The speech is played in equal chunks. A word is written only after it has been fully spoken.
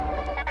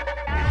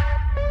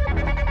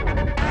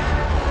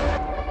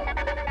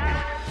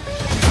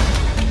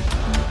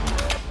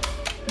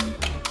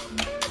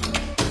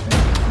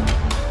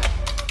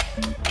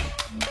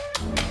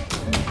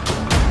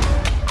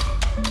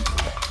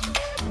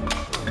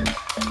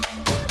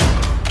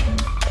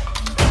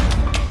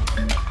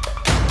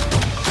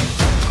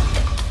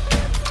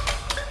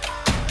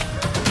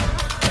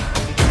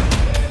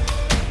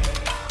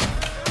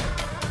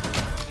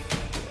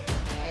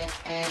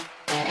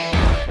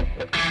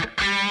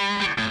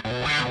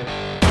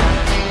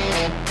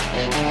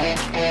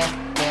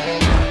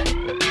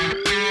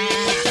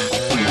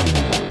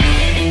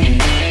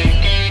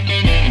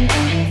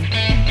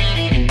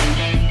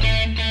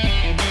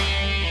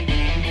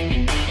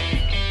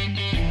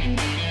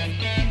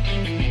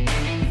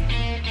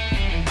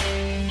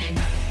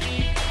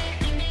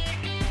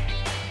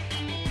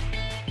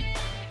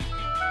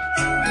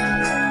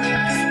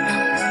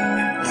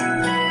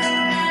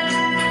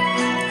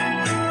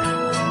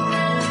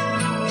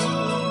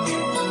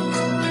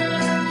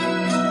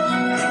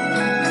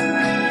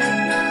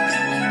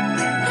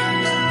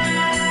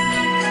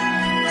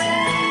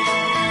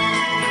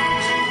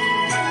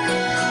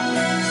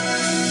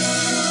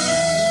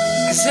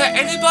there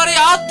anybody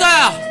out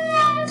there?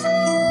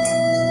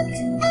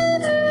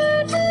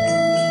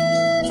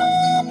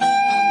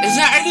 Is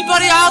there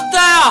anybody out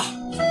there?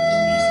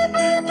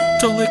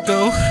 Don't let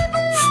go.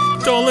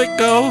 Don't let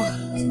go.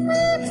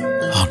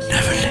 I'll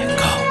never let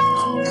go.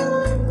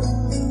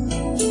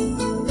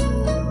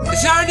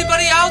 Is there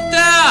anybody out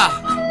there?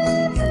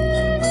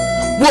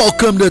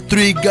 Welcome to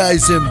Three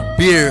Guys and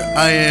Beer.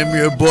 I am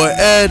your boy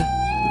Ed.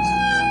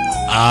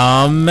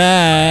 I'm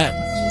Matt.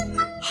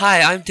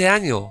 Hi, I'm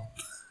Daniel.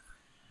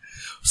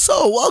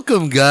 So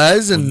welcome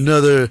guys,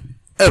 another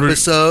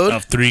episode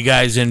Of Three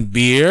Guys and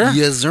Beer.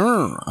 Yes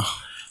sir.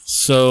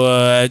 So,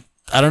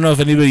 I don't know if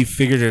anybody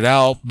figured it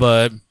out,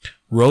 but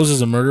Rose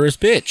is a murderous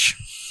bitch.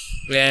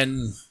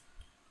 And,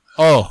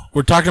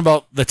 we're talking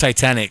about the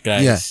Titanic,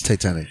 guys. Yeah,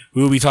 Titanic.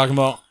 We will be talking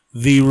about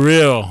the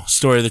real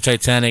story of the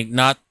Titanic,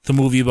 not the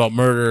movie about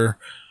murder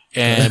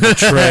and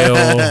betrayal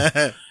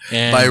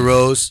and By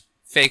Rose.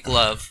 Fake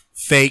love.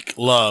 fake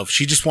love.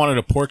 She just wanted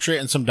a portrait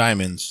and some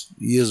diamonds.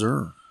 Yes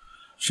sir.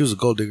 She was a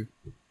gold digger.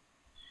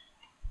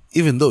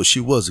 Even though she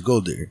was a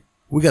gold digger,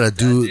 we gotta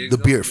do the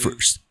beer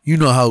first. You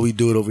know how we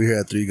do it over here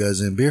at Three Guys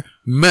and Beer.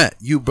 Matt,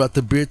 you brought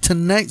the beer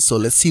tonight, so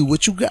let's see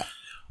what you got.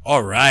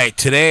 All right.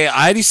 Today,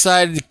 I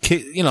decided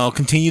to,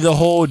 continue the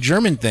whole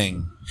German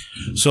thing.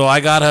 So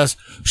I got us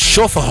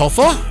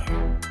Schofferhofer,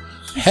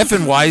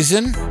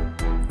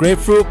 Heffenweisen,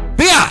 Grapefruit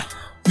Beer.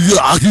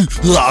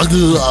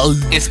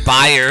 It's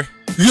Bayer.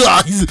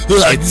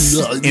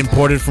 It's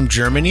imported from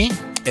Germany.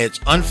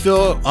 It's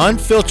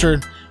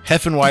unfiltered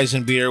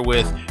Heffenweisen beer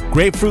with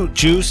grapefruit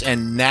juice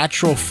and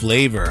natural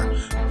flavor,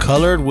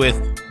 colored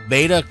with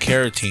beta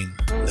carotene.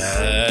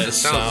 That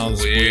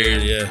sounds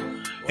weird. Yeah,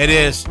 it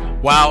is.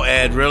 Wow,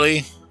 Ed,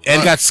 really?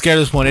 Ed got scared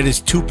of this one. It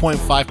is 2.5%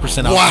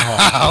 alcohol.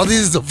 Wow, this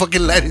is the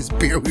fucking lightest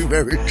beer we've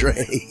ever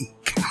drank.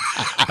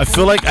 I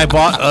feel like I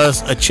bought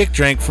us a chick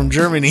drink from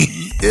Germany.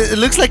 It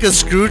looks like a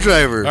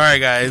screwdriver. All right,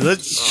 guys,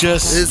 let's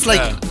just. It's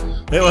like.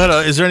 Hey, hold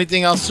on. Is there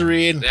anything else to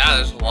read? Yeah,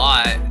 there's a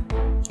lot.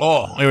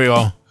 Oh, here we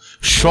go.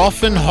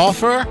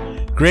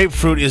 Schofferhofer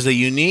grapefruit is a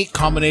unique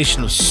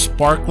combination of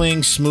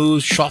sparkling,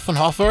 smooth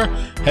Schofferhofer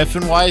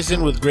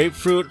Heffenweisen with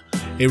grapefruit.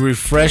 A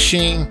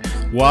refreshing,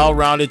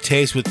 well-rounded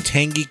taste with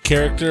tangy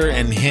character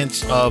and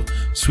hints of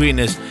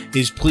sweetness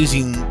is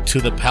pleasing to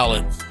the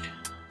palate.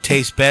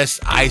 Tastes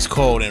best ice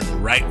cold and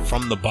right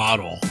from the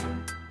bottle.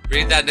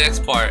 Read that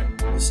next part.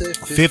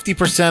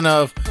 50%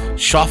 of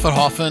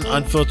Schofferhofen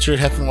unfiltered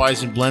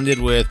Heffenweisen blended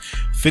with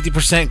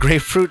 50%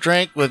 grapefruit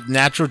drink with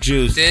natural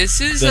juice.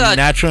 This is the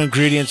natural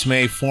ingredients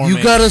may form.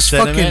 You got us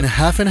sediment fucking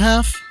half and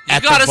half?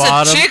 You got us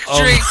a chick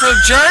drink from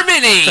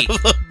Germany.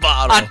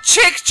 Bottle. A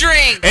chick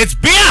drink. It's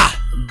beer.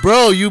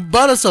 Bro, you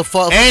bought us a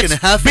fucking It's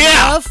half beer. and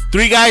half?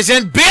 Three Guys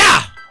and beer.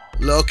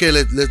 Okay,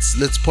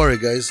 let's pour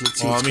it, guys.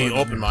 Let's see what's going on.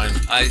 Open mine.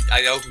 I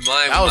opened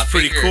mine. That with was my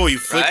pretty finger, cool. You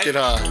flicked it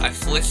off. I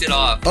flicked it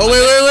off. Oh,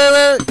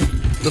 wait.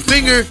 The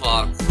finger.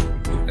 Fuck.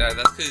 Yeah,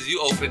 that's because you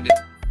opened it.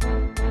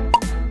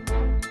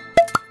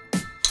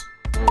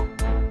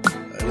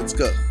 Alright, let's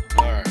go.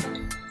 Alright.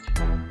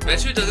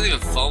 Bet you it doesn't even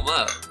foam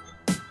up.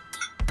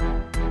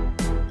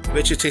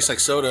 Bet you it tastes like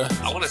soda.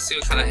 I want to see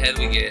what kind of head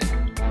we get.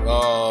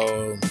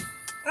 Wow.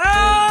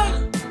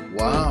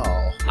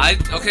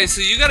 Okay,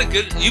 so you got a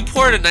good. You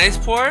poured a nice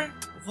pour.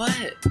 What?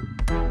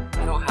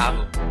 I don't have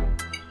them.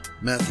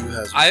 Matthew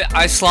has.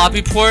 I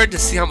sloppy poured to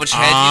see how much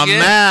head you get.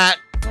 Matt.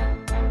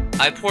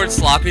 I poured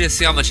sloppy to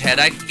see how much head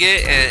I can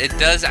get, and it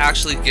does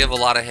actually give a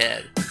lot of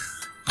head.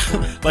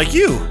 Like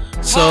you.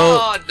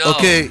 So, no.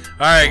 okay.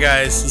 Alright,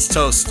 guys. Let's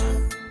toast.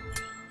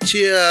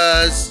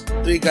 Cheers.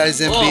 Three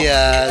Guys and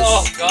Beers.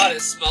 Oh god,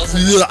 it smells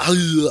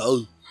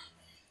like.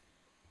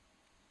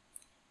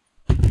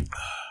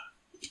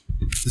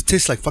 It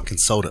tastes like fucking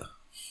soda.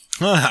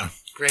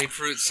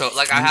 Grapefruit, so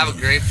like I have a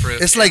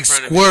grapefruit. It's like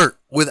Squirt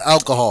with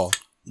alcohol.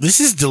 This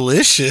is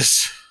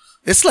delicious.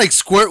 It's like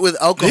Squirt with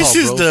alcohol. This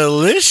is bro.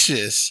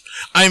 delicious.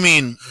 I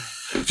mean,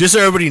 just so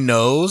everybody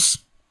knows,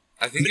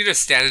 I think you're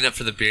just standing up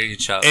for the beer you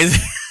chose.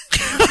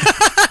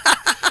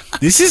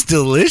 this is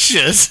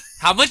delicious.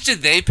 How much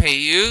did they pay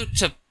you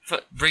to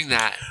bring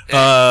that?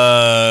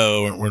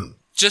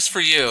 Just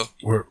for you.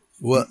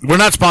 We're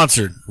not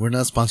sponsored. We're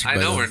not sponsored. I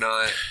by know them. we're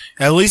not.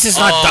 At least it's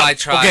not. I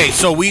tried. Okay,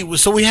 so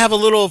we have a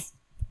little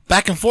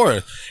back and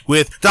forth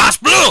with Das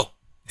Blue.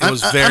 It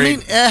was very. I mean,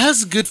 it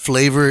has good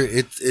flavor.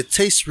 It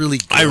tastes really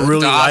good. I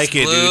really Das like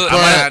it, Blue,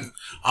 dude.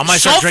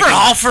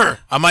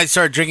 I might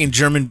start drinking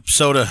German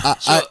soda.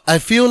 I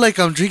feel like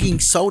I'm drinking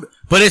soda.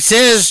 But it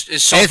says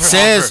it's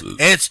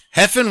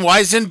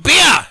Heffenweisen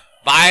beer.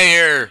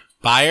 Bayer.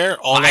 Bayer.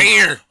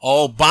 Bayer.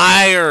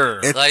 Bayer.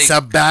 It's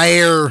a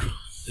Bayer.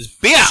 It's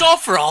beer.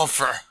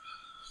 Schofferhofer.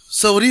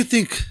 So what do you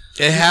think?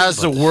 It has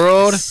the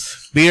World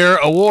Beer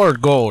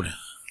Award Gold.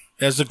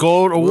 It has the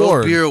Gold Award.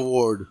 World Beer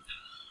Award.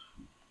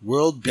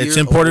 World Beer It's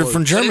imported Award.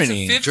 from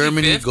Germany. So it's a 50-50.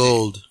 Germany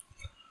Gold.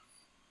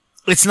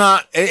 It's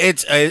not.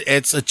 It's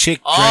a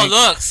chick drink.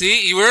 Look,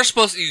 see,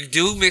 you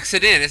do mix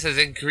it in. It says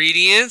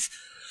ingredients.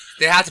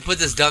 They have to put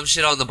this dumb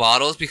shit on the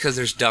bottles because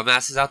there's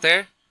dumbasses out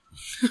there.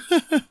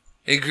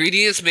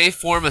 Ingredients may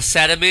form a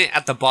sediment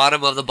at the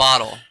bottom of the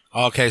bottle.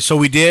 Okay, so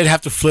we did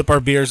have to flip our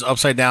beers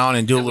upside down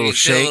and do a And we little did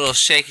shake. A little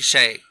shake.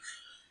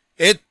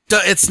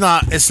 It's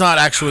not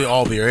actually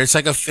all beer. It's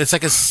like a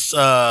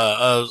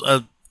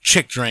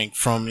chick drink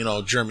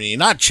from Germany.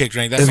 Not chick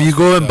drink. If you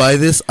go and buy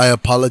this, I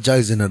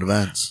apologize in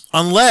advance.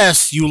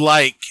 unless you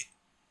like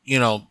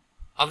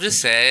I'm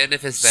just saying,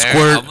 if it's there,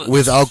 Squirt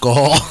with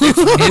alcohol.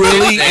 I'm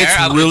really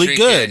gonna drink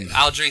good. it.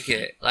 I'll drink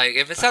it. Like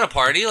if it's at a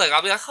party, like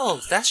I'll be like, oh,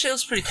 that shit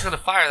was pretty kind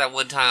of fire that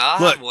one time. I'll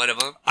Look, have one of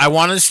them. I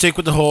wanted to stick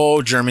with the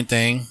whole German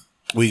thing.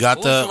 We got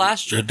What was the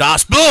last the drink?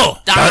 Das Blue.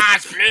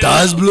 Das Blue.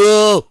 Das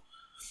Blue.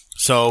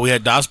 So we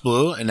had Das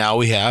Blue, and now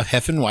we have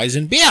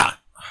Hefeweizen beer.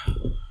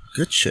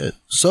 Good shit.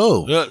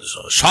 So,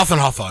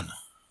 Schaffenhofen.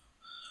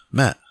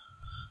 Matt,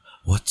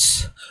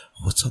 what's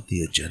on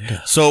the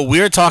agenda? So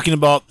we're talking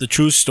about the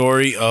true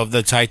story of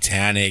the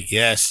Titanic.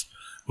 Yes,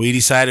 we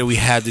decided we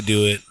had to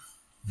do it.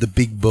 The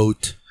big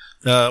boat.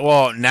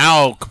 Well,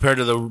 now compared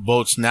to the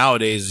boats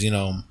nowadays,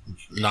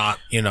 not.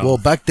 Well,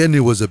 back then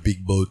it was a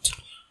big boat.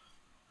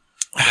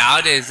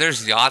 Nowadays,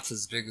 there's yachts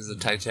as big as the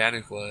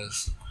Titanic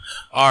was.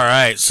 All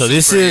right, so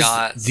this Super is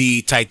yachts.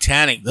 the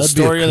Titanic, the That'd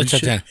be a story of the cruise ship.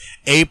 Titanic.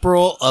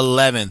 April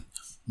 11th,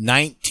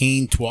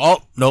 1912.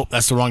 Oh, nope,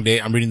 that's the wrong date.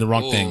 I'm reading the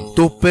wrong thing. Oh,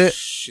 Stupid.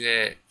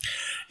 shit.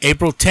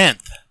 April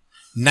 10th,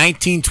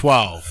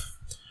 1912.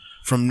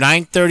 From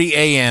 9:30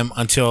 a.m.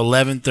 until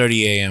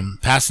 11:30 a.m.,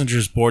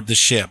 passengers board the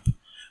ship.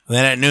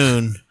 Then at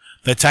noon,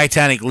 the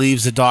Titanic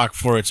leaves the dock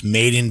for its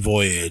maiden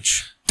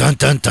voyage. Dun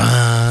dun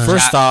dun.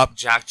 First stop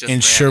Jack just in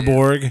ran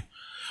Cherbourg.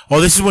 Oh,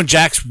 this is when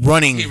Jack's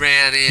running. He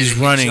ran in. He's and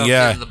running, jumped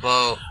yeah. in the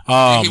boat.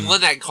 Um, He won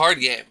that card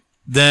game.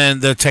 Then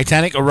the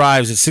Titanic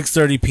arrives at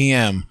 6:30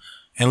 p.m.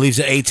 and leaves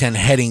the A-10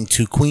 heading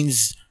to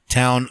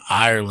Queenstown,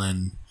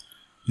 Ireland,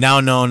 now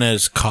known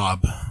as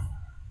Cobb.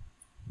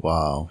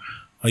 Wow.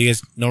 Oh, you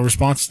guys no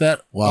response to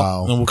that?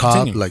 Wow. Oh, then we'll Cob,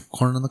 continue. like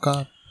corn on the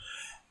cob.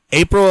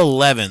 April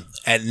 11th,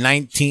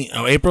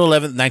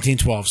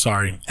 1912,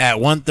 sorry. At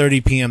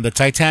 1:30 p.m., the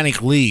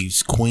Titanic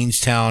leaves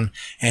Queenstown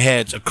and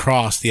heads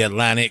across the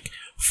Atlantic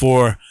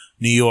for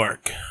New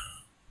York.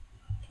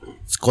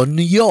 Let's go to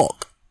New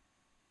York.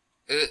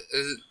 Is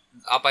it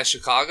out by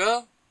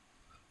Chicago?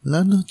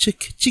 La noche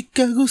que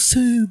Chicago se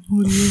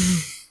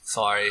murió.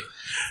 Sorry.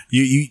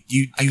 You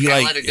I can't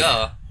like let it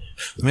go.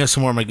 Let me have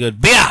some more of my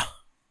good beer.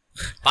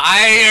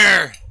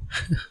 Fire!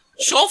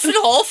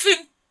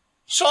 Schofenhofen!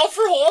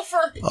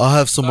 Schofenhofer! I'll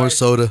have some more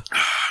soda.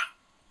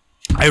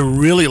 I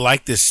really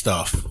like this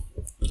stuff.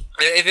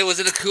 If it was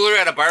in a cooler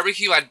at a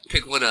barbecue, I'd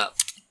pick one up.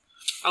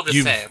 I'm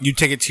just saying. You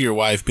take it to your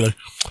wife, be like,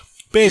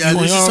 babe, Yeah, you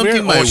want this is some beer?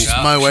 something Oh, my she's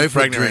wife would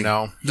pregnant drink.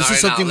 right now. This No, is right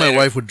something now, my later.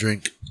 wife would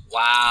drink.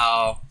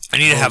 Wow. I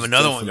need to have Oh,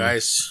 another it's one, good for me.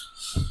 guys.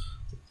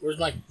 Where's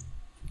my...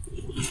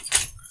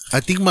 I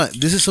think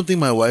this is something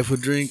my wife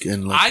would drink,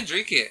 and like I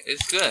drink it.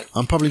 It's good.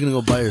 I'm probably gonna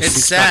go buy her. It's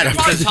six sad. pack.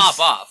 Probably top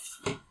off.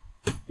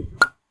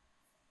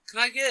 Can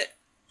I get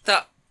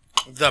the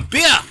The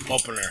beer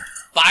opener.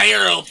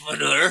 fire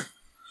opener?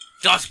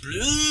 Das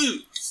Blue!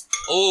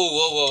 Oh,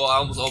 whoa. I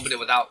almost opened it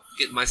without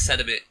getting my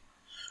sediment.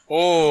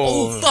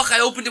 Oh, fuck.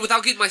 I opened it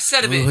without getting my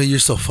sediment. Oh, you're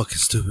so fucking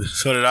stupid.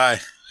 So did I.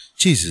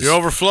 Jesus. You're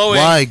overflowing.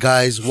 Why,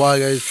 guys?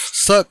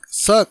 Suck.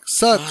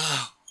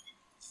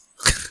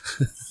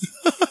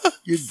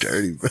 You're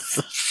dirty, bro.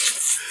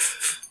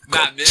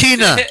 Matt missed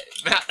Tina. it.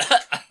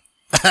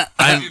 Matt,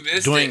 I'm you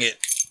missed doing it.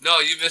 No,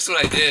 you missed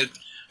what I did.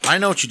 I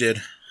know what you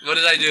did. What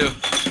did I do?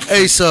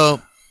 Hey,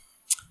 so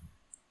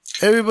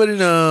everybody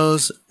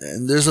knows,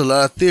 and there's a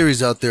lot of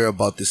theories out there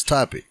about this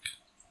topic.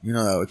 You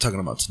know that we're talking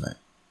about tonight.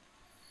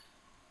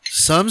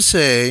 Some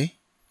say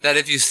That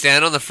if you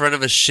stand on the front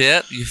of a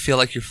ship, you feel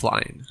like you're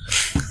flying.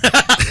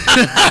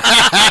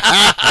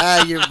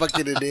 you're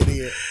fucking an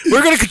idiot.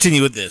 We're going to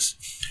continue with this.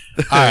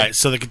 All right.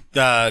 So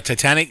the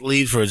Titanic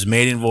leaves for its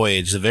maiden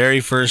voyage. The very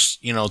first,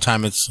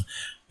 time it's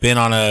been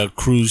on a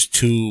cruise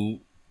to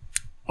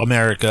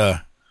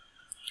America.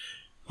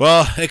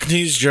 Well, it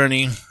continues its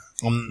journey.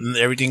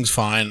 Everything's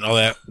fine. All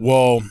that.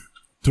 Well,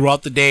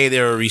 throughout the day,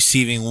 they were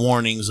receiving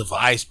warnings of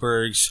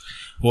icebergs.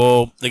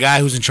 Well, the guy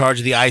who's in charge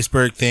of the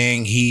iceberg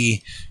thing,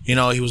 he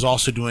was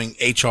also doing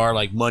HR,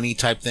 like money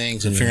type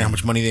things and figuring out how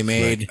much money they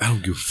made. Like, I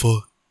don't give a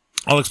fuck.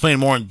 I'll explain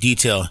more in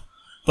detail.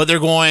 But they're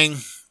going...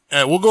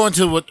 we'll go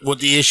into what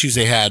the issues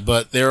they had,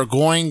 but they're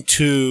going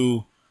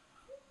to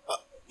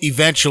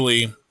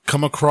eventually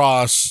come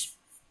across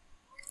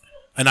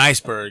an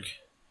iceberg,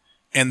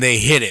 and they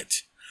hit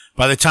it.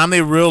 By the time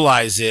they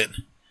realize it,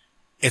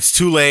 it's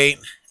too late,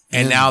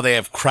 and now they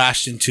have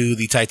crashed into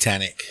the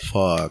Titanic.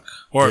 Fuck.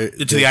 Or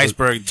into the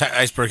iceberg.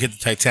 Iceberg hit the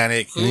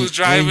Titanic. Who's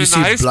driving you the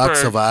see blocks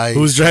iceberg? of ice.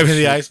 Who's driving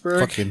the iceberg?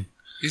 Fucking.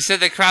 You said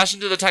they crashed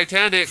into the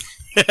Titanic.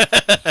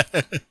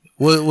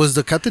 Was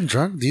the captain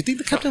drunk? Do you think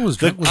the captain was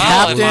drunk? The Was he-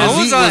 captain- If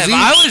was he-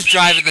 I was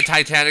driving the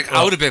Titanic,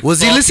 I would have been.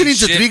 Was he fucking listening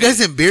to Three shipping. Guys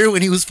in Beer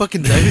when he was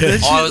fucking driving that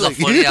shit? Oh, it was a Like-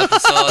 funny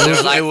episode. They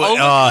were like, oh my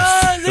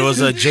God, there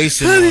was a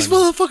Jason These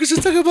one. motherfuckers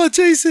just talking about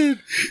Jason.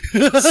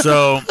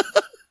 So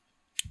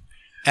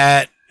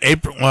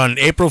On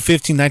April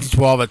 15,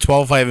 1912, at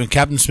 12:05 a.m.,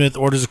 Captain Smith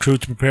orders the crew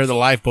to prepare the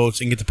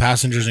lifeboats and get the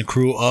passengers and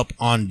crew up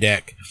on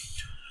deck.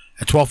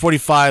 At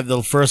 12:45,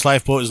 the first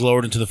lifeboat is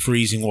lowered into the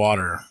freezing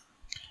water.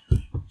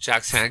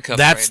 Jack's handcuffed.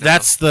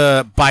 That's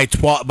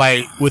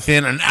by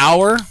within an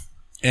hour,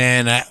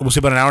 and we'll say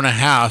about an hour and a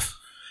half.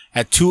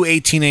 At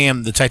 2:18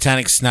 a.m., the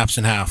Titanic snaps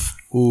in half.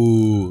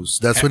 Ooh,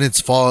 so that's when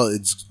it's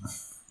going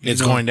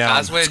down.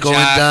 That's when it's going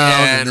Jack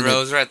down, and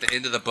Rose are at the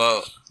end of the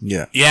boat.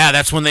 Yeah. Yeah,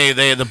 that's when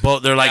the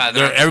boat. They're like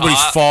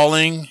everybody's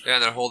falling. Yeah,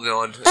 and they're holding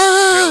on to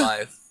their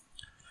life.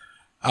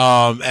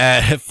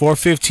 At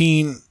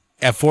 4:15.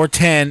 At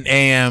 4:10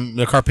 a.m.,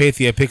 the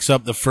Carpathia picks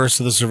up the first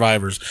of the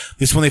survivors.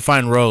 This is when they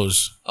find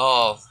Rose.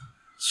 Oh.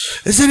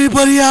 Is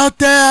anybody out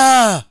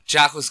there?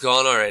 Jack was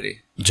gone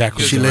already.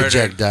 She let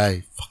Jack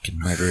die. Fucking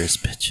murderous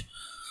bitch.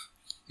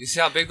 You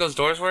see how big those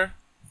doors were?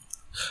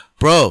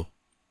 Bro.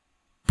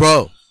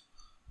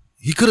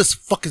 He could have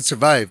fucking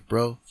survived,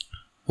 bro.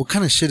 What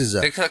kind of shit is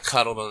that? They could have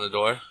cuddled on the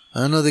door. I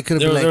don't know. They could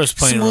have been there was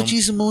plenty of room.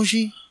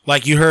 Emoji.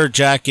 Like you heard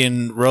Jack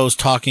and Rose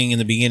talking in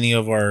the beginning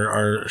of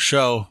our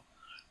show.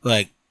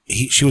 Like,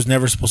 she was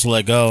never supposed to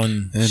let go.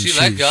 And she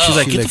let go. She's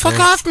like, get the fuck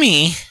off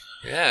me.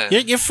 Yeah.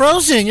 You're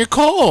frozen. You're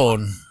cold.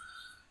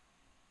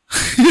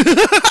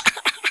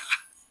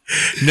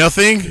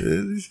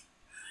 Nothing?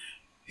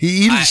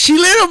 She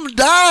let him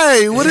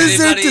die. What is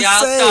there to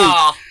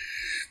say?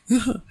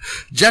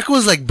 Jack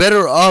was like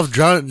better off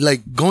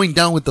going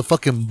down with the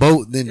fucking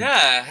boat than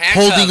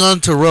holding on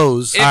to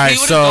Rose. If he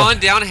would have gone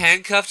down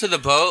handcuffed to the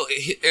boat,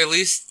 at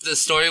least the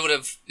story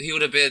he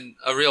would have been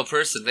a real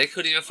person. They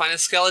couldn't even find a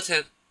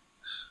skeleton.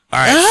 All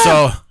right,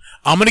 so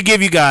I'm going to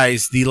give you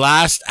guys the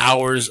last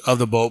hours of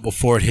the boat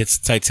before it hits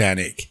the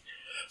Titanic.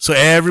 So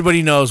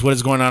everybody knows what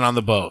is going on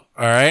the boat,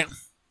 all right?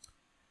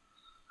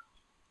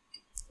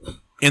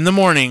 In the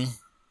morning,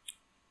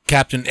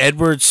 Captain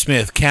Edward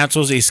Smith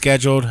cancels a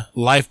scheduled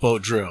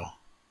lifeboat drill.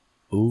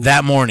 Ooh.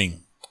 That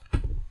morning.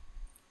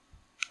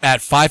 At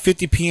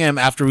 5:50 p.m.,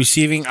 after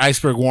receiving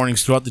iceberg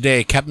warnings throughout the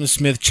day, Captain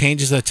Smith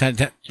changes the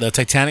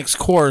Titanic's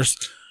course,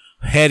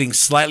 heading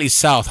slightly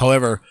south.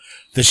 However,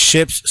 the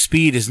ship's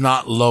speed is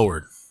not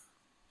lowered.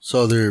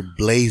 So they're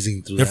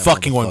blazing through. They're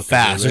fucking going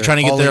fast. They're trying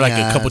to get there like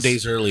a couple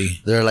days early.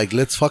 They're like,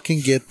 let's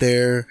fucking get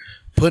there,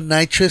 put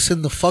nitrous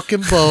in the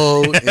fucking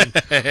boat, and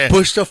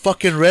push the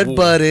fucking red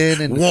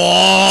button, and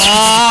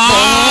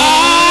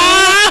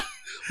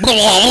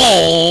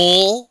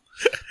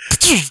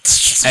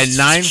At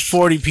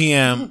 9:40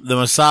 p.m., the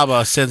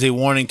Masaba sends a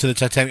warning to the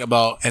Titanic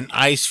about an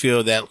ice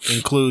field that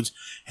includes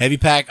heavy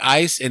pack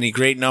ice and a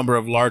great number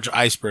of large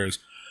icebergs.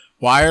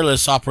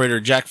 Wireless operator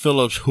Jack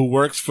Phillips, who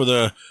works for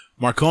the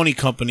Marconi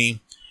Company,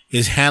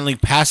 is handling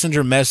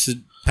passenger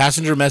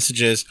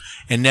messages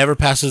and never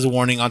passes a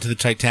warning onto the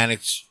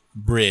Titanic's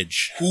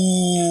bridge.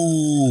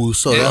 Ooh,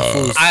 so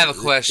I have a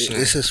question.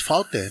 It's his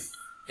fault then.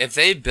 If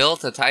they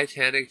built a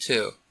Titanic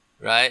too,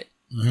 right?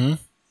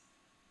 Mm-hmm.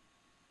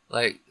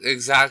 Like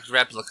exact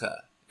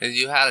replica, and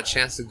you had a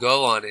chance to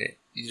go on it,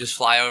 you just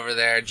fly over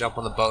there, jump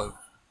on the boat,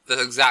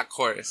 the exact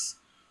course.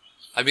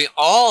 I mean,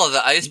 all of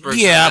the icebergs.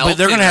 Yeah, but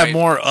they're gonna have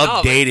more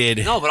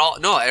updated.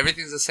 No,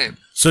 everything's the same.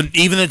 So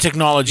even the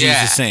technology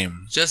is the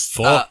same. Just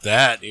fuck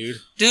that,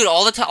 dude. Dude,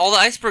 all the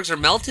icebergs are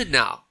melted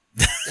now.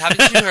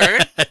 Haven't you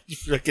heard? You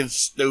freaking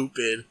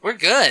stupid. We're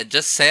good.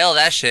 Just sail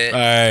that shit. All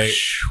right.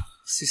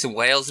 See some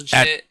whales and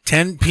shit. At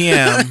 10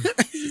 p.m.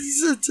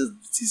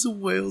 See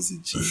some whales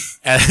and shit.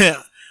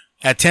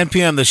 At 10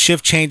 p.m., the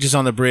shift changes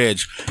on the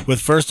bridge, with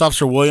First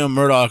Officer William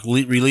Murdoch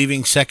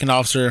relieving Second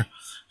Officer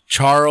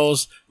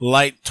Charles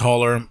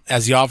Lightoller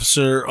as the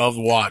officer of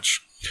the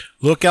watch.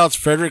 Lookouts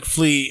Frederick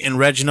Fleet and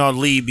Reginald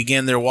Lee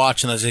began their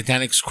watch on the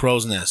Titanic's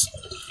crow's nest.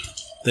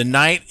 The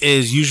night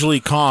is usually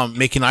calm,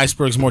 making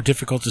icebergs more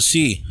difficult to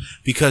see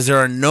because there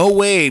are no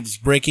waves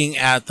breaking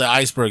at the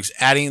icebergs.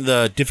 Adding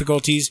the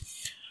difficulties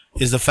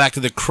is the fact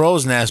that the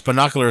crow's nest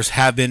binoculars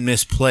have been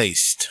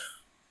misplaced.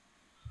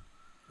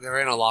 They're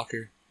in a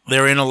locker.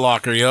 They're in a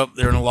locker, yep.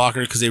 They're in a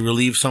locker because they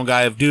relieved some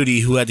guy of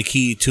duty who had the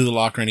key to the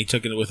locker and he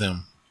took it with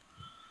him.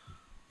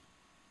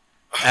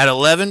 At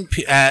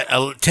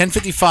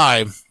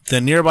 10:55, the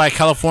nearby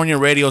California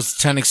radios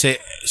Titanic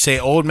say,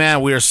 "Old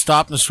man, we are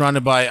stopped and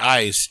surrounded by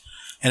ice."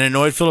 An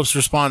annoyed Phillips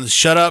responds,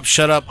 "Shut up,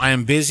 I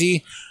am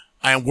busy.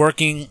 I am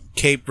working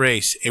Cape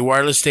Race. A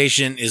wireless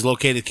station is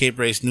located at Cape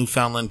Race,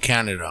 Newfoundland,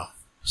 Canada."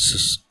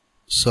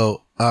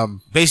 So,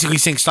 basically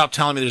saying, stop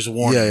telling me there's a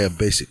warning. Yeah,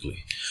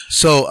 basically.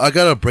 So, I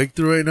got a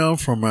breakthrough right now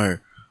from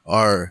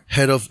our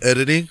head of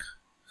editing.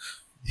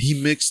 He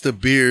mixed the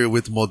beer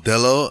with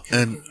Modelo,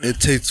 and it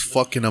tastes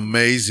fucking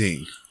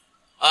amazing.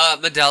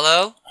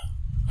 Modelo,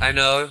 I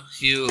know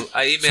you.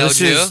 I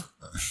emailed you.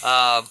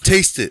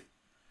 Taste it.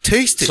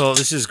 So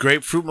this is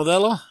grapefruit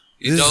Modelo?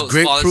 You this don't is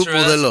grapefruit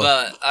Modelo.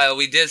 But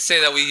we did say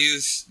that we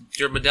use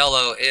your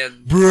Modelo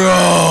in...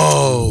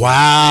 Bro!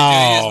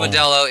 Wow. We do use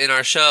Modelo in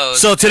our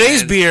shows. So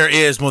today's beer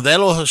is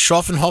Modelo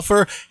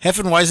Schöffenhofer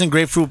Hefeweizen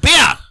Grapefruit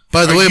Beer.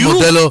 By the way,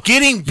 Modelo...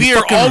 getting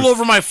beer all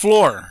over my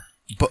floor.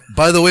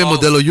 By the way, Oh.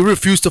 Modelo, you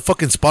refuse to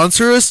fucking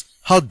sponsor us?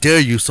 How dare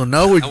you? So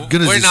now we're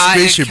gonna We're not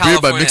disgrace in your beer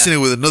by California. mixing it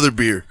with another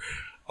beer.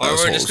 Or we're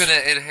Assholes. just gonna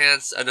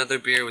enhance another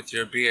beer with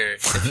your beer.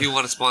 If you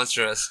want to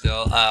sponsor us,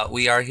 still,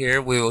 we are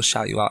here. We will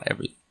shout you out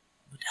every.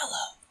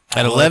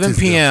 At Oh, 11 that is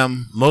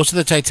p.m., most of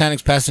the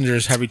Titanic's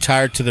passengers have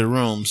retired to their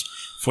rooms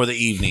for the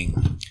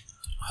evening.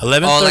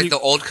 11:30. Oh, like the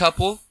old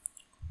couple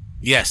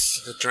Yes.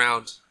 that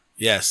drowned.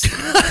 Yes.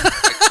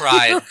 I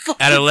cried.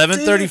 At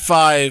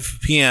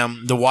 11:35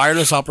 p.m., the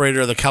wireless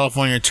operator of the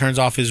California turns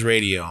off his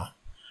radio.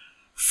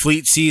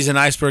 Fleet sees an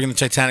iceberg in the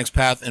Titanic's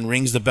path and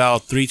rings the bell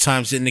 3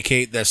 times to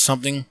indicate that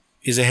something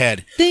is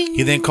ahead. Ding.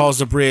 He then calls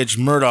the bridge.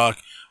 Murdoch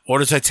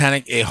orders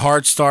Titanic a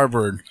hard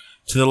starboard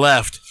to the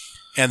left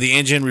and the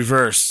engine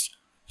reverse.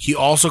 He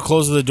also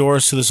closes the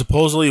doors to the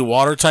supposedly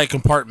watertight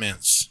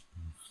compartments.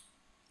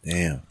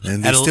 Damn.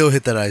 And they At still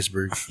hit that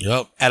iceberg.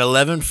 Yep. At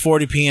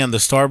 11:40 p.m., the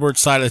starboard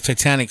side of the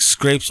Titanic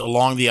scrapes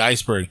along the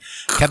iceberg.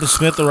 Captain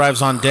Smith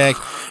arrives on deck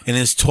and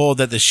is told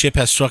that the ship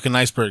has struck an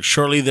iceberg.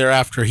 Shortly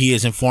thereafter, he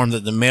is informed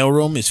that the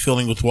mailroom is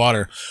filling with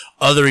water.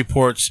 Other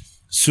reports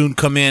soon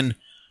come in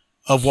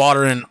of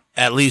water in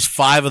at least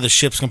 5 of the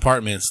ship's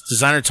compartments.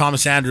 Designer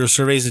Thomas Andrews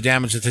surveys the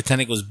damage. The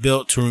Titanic was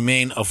built to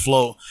remain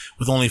afloat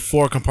with only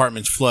 4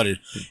 compartments flooded.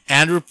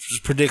 Andrews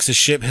predicts the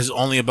ship has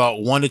only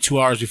about 1 to 2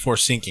 hours before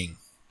sinking.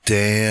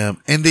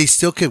 Damn. And they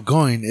still kept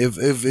going. If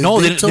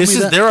No, they told me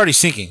that, they're already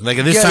sinking. Like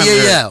at this yeah,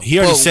 time, he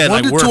already Well, said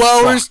 1 like to we're 2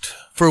 hours. fucked.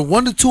 For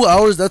 1 to 2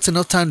 hours, that's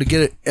enough time to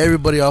get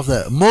everybody off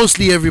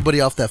mostly everybody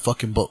off that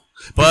fucking boat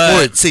But-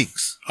 before it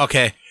sinks.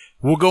 Okay,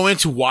 we'll go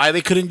into why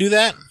they couldn't do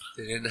that.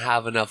 They didn't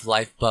have enough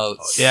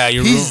lifeboats. Yeah,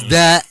 He's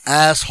that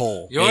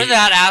asshole. You're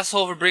that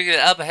asshole for bringing it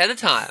up ahead of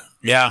time.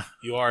 Yeah,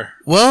 you are.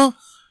 Well,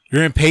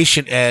 You're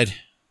impatient, Ed.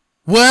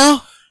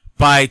 well,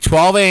 By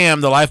 12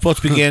 a.m., the lifeboats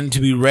begin to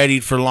be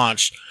readied for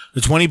launch. The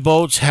 20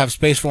 boats have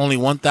space for only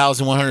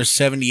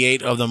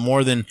 1,178 of the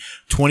more than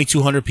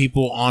 2,200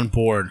 people on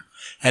board.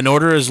 An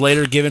order is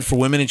later given for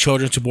women and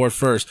children to board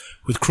first,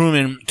 with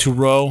crewmen to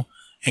row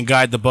and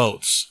guide the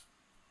boats.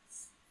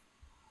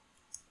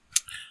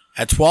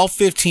 At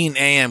 12:15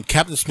 a.m.,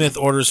 Captain Smith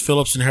orders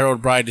Phillips and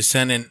Harold Bride to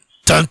send in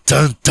dun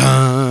dun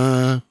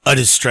dun. a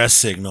distress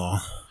signal.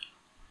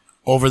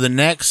 Over the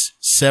next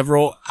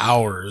several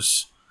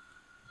hours,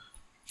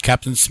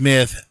 Captain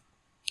Smith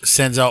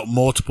sends out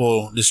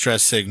multiple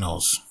distress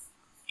signals.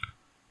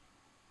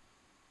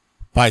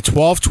 By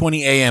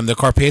 12:20 a.m., the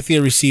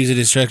Carpathia receives a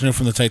distress signal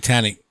from the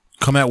Titanic.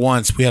 Come at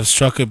once. We have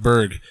struck a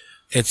berg.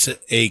 It's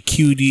a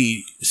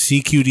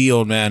CQD,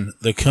 old man.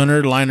 The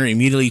Cunard liner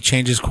immediately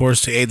changes course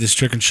to aid the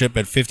stricken ship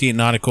at 58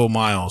 nautical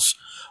miles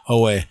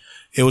away.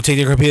 It will take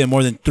the Carpathia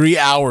more than 3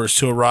 hours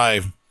to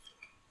arrive.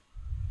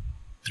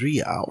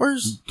 3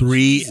 hours?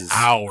 3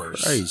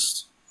 hours.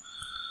 Christ.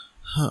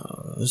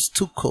 It's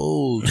too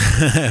cold.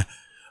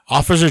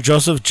 Officer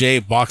Joseph J.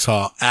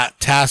 Boxhall,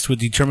 tasked with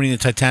determining the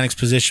Titanic's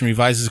position,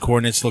 revises the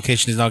coordinates.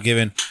 Location is now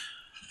given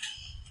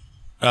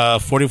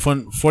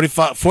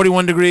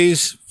 41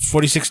 degrees,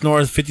 46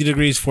 north, 50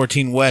 degrees,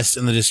 14 west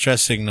in the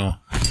distress signal.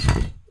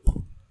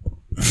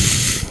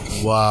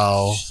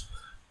 Wow.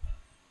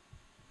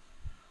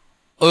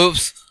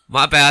 Oops,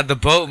 my bad. The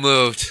boat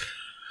moved.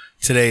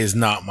 Today is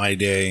not my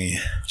day.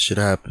 Shit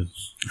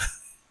happens.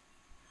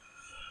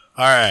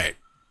 All right.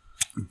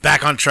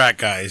 Back on track,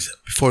 guys.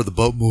 Before the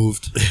boat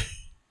moved.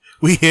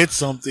 We hit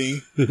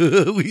something.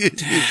 we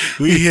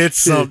hit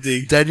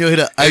something. Daniel hit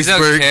an It's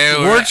iceberg. okay,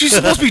 Weren't you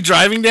supposed to be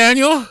driving,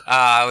 Daniel?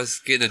 I was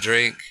getting a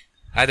drink.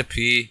 I had to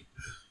pee.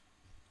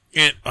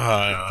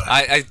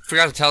 I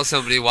forgot to tell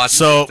somebody watching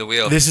So the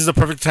wheel. this is the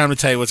perfect time to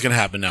tell you what's going to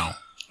happen now.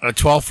 At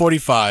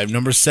 12:45,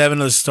 number 7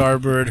 of the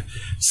starboard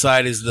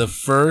side is the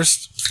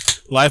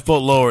first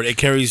lifeboat lowered. It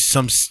carries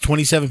some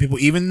 27 people,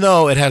 even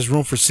though it has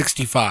room for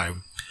 65.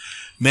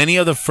 Many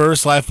of the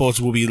first lifeboats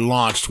will be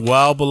launched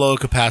well below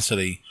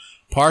capacity,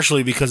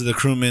 partially because of the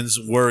crewmen's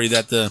worry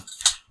that the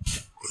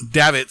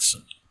davits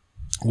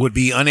would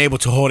be unable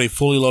to hold a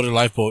fully loaded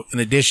lifeboat. In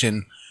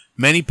addition,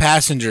 many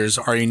passengers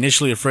are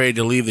initially afraid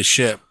to leave the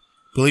ship,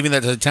 believing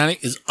that the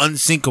Titanic is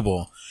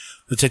unsinkable.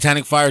 The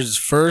Titanic fires its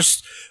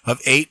first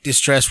of 8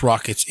 distress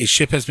rockets. A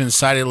ship has been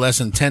sighted less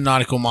than 10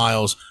 nautical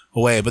miles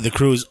away, but the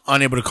crew is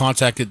unable to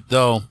contact it,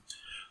 though,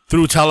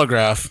 through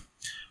telegraph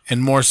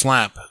and Morse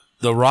lamp.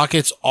 The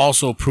rockets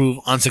also prove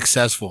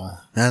unsuccessful.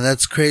 Man,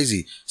 that's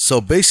crazy. So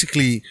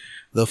basically,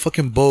 the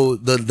fucking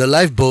boat, the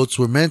lifeboats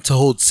were meant to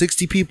hold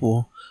 60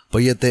 people, but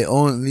yet they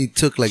only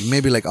took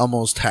maybe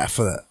almost half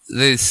of that.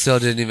 They still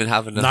didn't even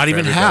have enough. Not for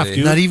even half, everybody.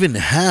 dude. Not even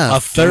half.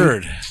 A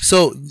third.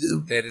 So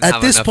didn't at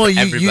have this enough point,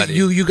 for you everybody.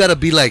 you gotta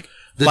be like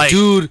the Like,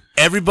 dude.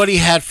 Everybody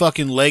had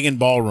fucking leg and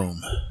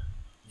ballroom,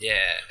 Yeah.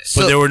 but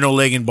So- there were no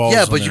leg and balls.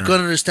 Yeah, in but you there.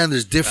 gotta understand.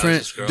 There's different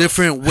just girls.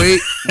 different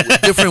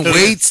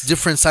weights,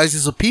 different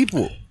sizes of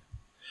people.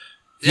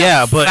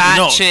 Yeah, but fat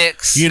no.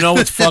 chicks. You know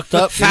what's fucked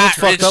up? You know what's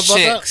Fat rich fucked up about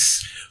that?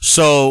 chicks.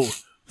 So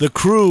the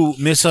crew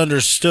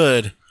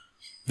misunderstood.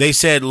 They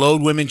said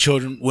load women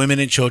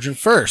and children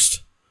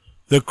first.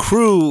 The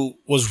crew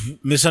was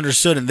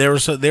misunderstood, and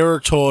they were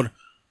told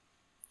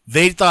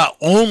They thought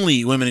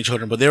only women and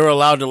children, but they were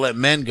allowed to let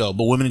men go,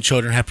 but women and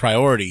children had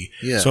priority.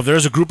 Yeah. So if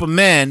there's a group of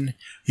men,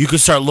 you could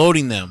start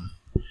loading them.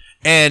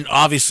 And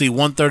obviously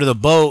 1/3 of the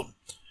boat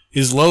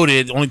is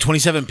loaded, only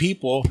 27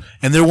 people,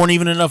 and there weren't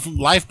even enough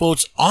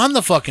lifeboats on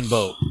the fucking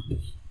boat.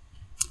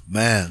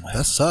 Man,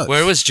 that sucks.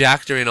 Where was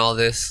Jack during all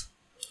this?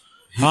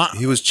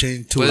 He was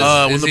chained to Was, it.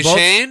 is when he the boat-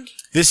 chained?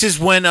 This is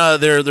when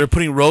they're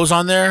putting Rose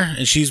on there,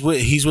 and he's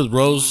with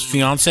Rose's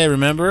fiance.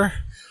 Remember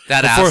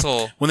That Before-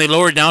 asshole. when they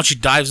lower it down, she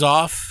dives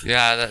off.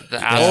 Yeah,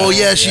 the asshole. Oh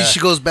yeah, Yeah. she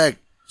goes back.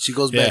 She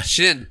goes Yeah. back.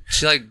 She didn't.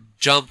 She like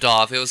jumped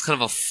off. It was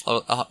kind of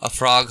a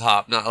frog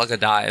hop, not like a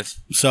dive.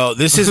 So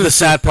this is the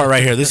sad part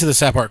right here. This is the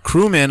sad part.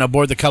 Crewmen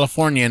aboard the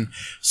Californian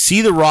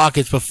see the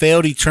rockets, but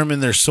fail to determine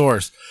their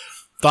source.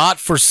 Thought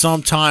for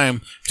some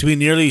time to be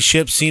nearly a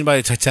ship seen by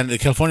the Titanic, the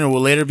California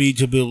will later be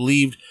to be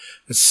believed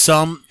that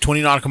some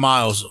 20 nautical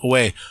miles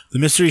away. The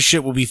mystery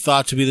ship will be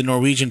thought to be the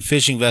Norwegian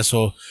fishing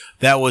vessel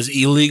that was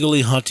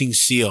illegally hunting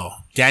seal.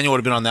 Daniel would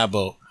have been on that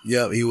boat.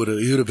 Yeah, he would have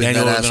been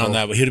Daniel would that have been asshole. on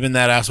that, but he'd have been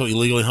that asshole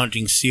illegally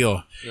hunting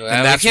seal.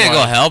 And we can't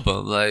go help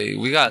him. Like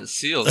we got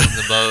seals in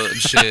the boat and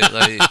shit.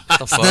 Like what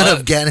the It's not fuck?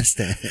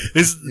 Afghanistan.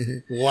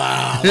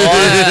 Wow.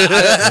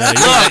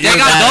 Look, they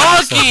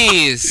got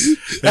donkeys.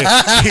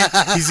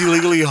 He's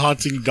illegally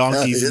hunting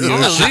donkeys in the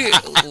I'm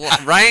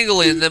ocean.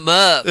 wrangling them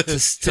up to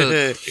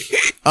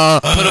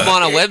put them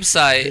on a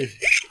website.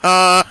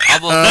 I'm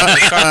gonna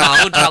start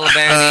my own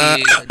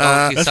Taliban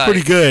donkey That's site.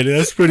 pretty good.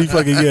 That's pretty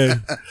fucking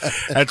good.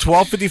 At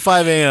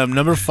 12:55 a.m.,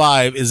 number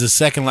 5 is the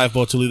second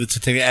lifeboat to leave the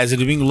Titanic. As it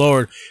is being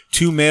lowered,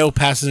 2 male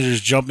passengers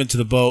jump into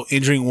the boat,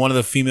 injuring one of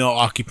the female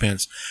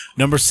occupants.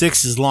 Number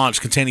 6 is launched,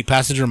 containing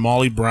passenger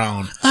Molly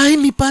Brown Ay,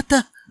 mi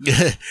pata.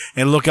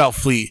 and Lookout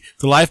Fleet.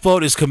 The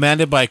lifeboat is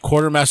commanded by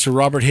Quartermaster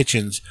Robert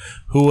Hitchens,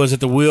 who was at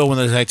the wheel when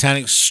the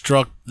Titanic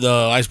struck the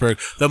iceberg.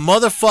 The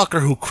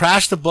motherfucker who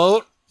crashed the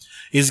boat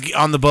is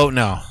on the boat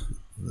now.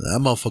 That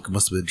motherfucker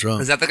must have been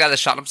drunk. Is that the guy that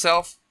shot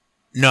himself?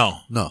 No.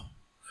 No.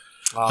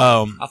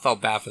 I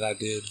felt bad for that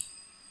dude.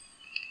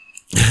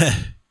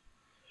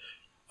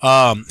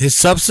 His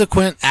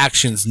subsequent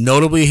actions,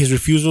 notably his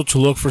refusal to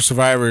look for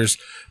survivors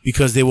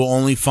because they will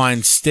only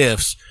find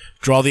stiffs,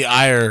 draw the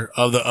ire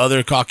of the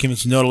other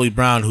occupants, notably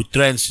Brown, who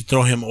threatens to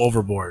throw him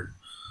overboard.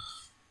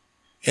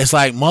 It's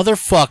like,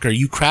 motherfucker,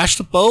 you crashed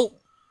the boat,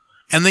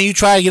 and then you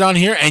try to get on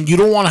here, and you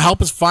don't want to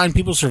help us find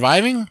people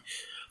surviving?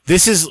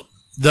 This is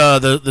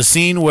the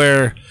scene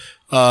where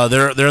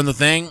they're in the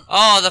thing.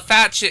 Oh, the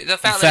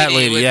fat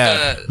lady with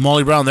yeah, the,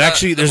 Molly Brown. There's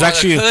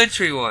actually the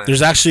country one.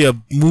 there's actually a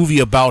movie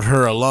about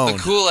her alone. The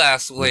cool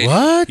ass lady.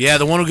 What? Yeah,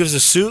 the one who gives a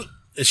suit.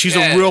 She's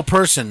Yeah. a real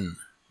person.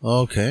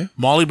 Okay.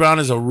 Molly Brown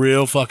is a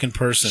real fucking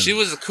person. She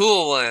was the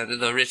cool one in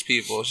the rich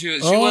people. She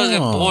Oh. wasn't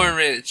born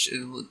rich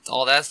and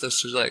all that stuff.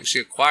 She was like she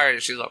acquired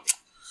it. She's like,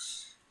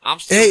 I'm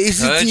still Hey,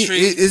 country.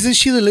 isn't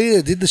she the lady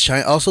that did the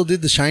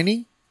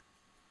Shining?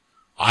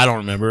 I don't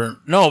remember.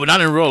 No, but not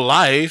in real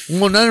life.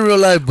 Well, not in real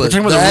life, but We're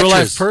talking the about a real life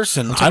actress.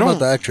 person. I'm talking about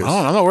the actress.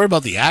 I'm not worried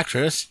about the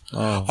actress.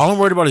 Oh. All I'm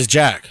worried about is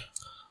Jack,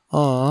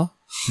 Aw.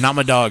 not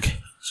my dog.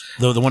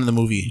 The one in the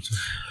movie.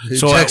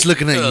 So Jack's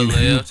looking at you,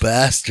 you Liv.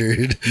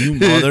 bastard. you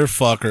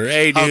motherfucker.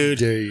 Hey, How dude.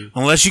 dare you.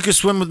 Unless you can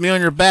swim with me on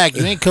your back,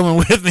 you ain't coming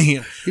with me.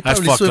 He That's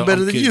probably fucked swim up.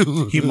 better I'm than kidding.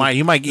 you.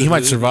 He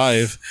might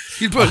survive.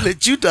 He'd probably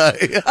let you die.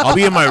 I'll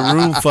be in my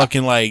room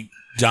fucking like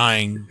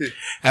dying.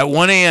 At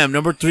 1 a.m.,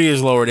 number 3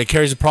 is lowered. It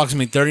carries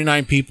approximately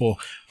 39 people,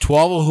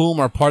 12 of whom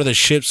are part of the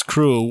ship's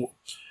crew.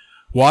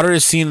 Water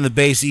is seen in the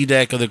base E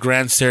deck of the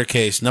grand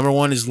staircase. Number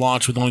 1 is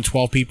launched with only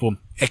 12 people.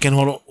 It can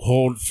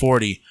hold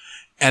 40.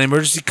 An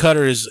emergency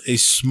cutter is a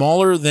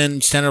smaller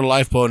than standard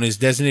lifeboat and is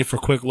designated for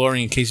quick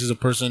lowering in cases of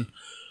person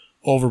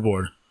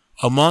overboard.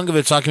 Among of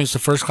its occupants, the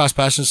first class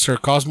passengers, Sir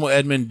Cosmo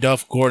Edmund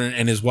Duff Gordon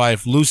and his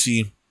wife,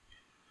 Lucy.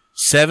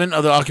 7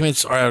 other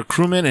occupants are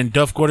crewmen, and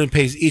Duff Gordon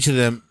pays each of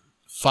them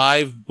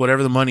 $5,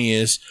 whatever the money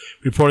is,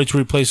 reported to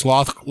replace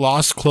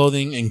lost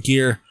clothing and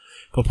gear,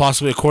 but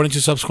possibly, according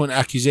to subsequent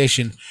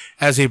accusation,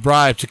 as a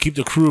bribe to keep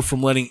the crew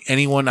from letting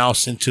anyone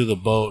else into the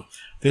boat.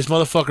 This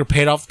motherfucker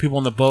paid off the people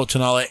on the boat to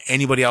not let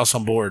anybody else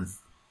on board.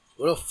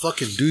 What a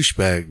fucking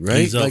douchebag, right?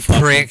 He's a Like,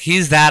 fucking prick.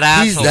 He's that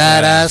asshole. he's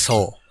that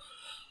asshole.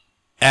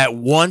 At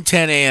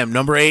 1:10 a.m.,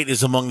 number 8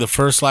 is among the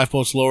first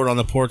lifeboats lowered on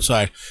the port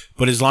side,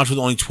 but is launched with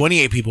only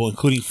 28 people,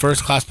 including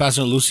first-class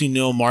passenger Lucy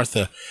Neal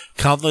Martha,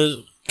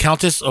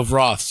 Countess of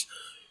Roths,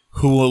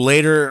 who will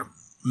later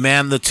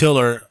man the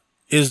tiller.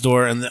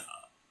 Isidore and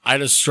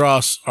Ida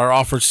Strauss are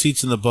offered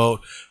seats in the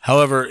boat.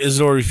 However,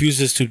 Isidore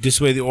refuses to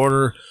disobey the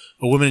order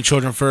of women and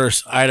children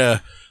first.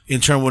 Ida, in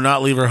turn, will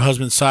not leave her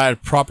husband's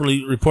side,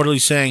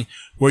 reportedly saying,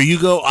 "Where you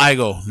go, I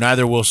go.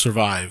 Neither will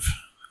survive."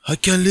 I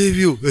can't leave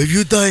you. If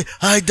you die,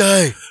 I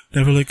die.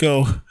 Never let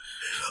go.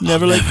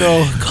 Never let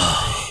go.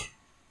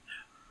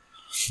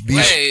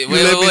 Wait.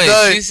 let me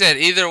die. She said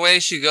either way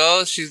she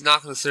goes, she's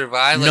not going to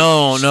survive. Like,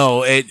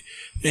 No.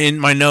 In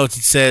my notes,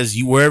 it says,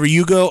 wherever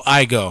you go,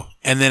 I go.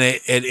 And then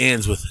it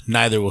ends with,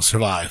 neither will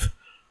survive.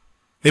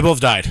 They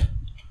both died.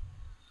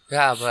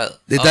 Yeah,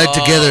 but They died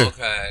together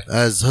Okay.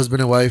 as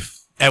husband and wife.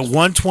 At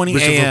 1:20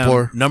 Richard a.m.,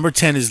 Rapport. number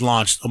 10 is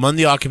launched. Among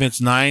the occupants,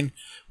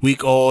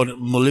 9-week-old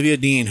Olivia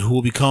Dean, who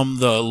will become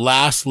the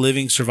last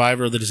living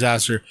survivor of the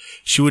disaster.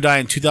 She would die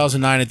in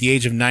 2009 at the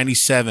age of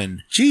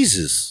 97.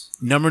 Jesus.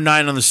 Number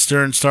 9 on the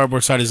stern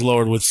starboard side is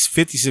lowered with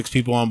 56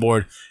 people on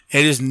board.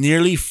 It is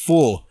nearly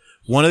full.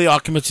 One of the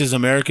occupants is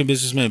American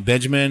businessman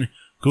Benjamin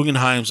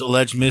Guggenheim's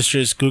alleged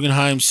mistress.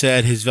 Guggenheim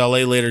said his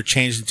valet later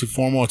changed into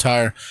formal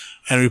attire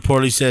and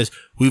reportedly says,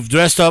 "We've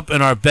dressed up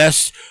in our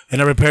best and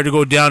are prepared to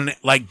go down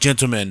like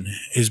gentlemen.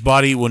 His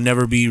body will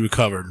never be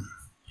recovered."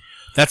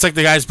 That's like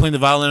the guys playing the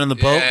violin on the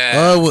boat. Yeah.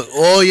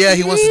 Oh, yeah,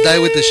 he wants to die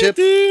with the ship.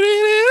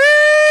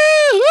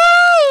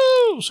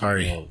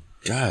 Sorry.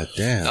 God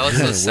damn. That was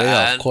so Way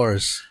sad. off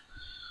course.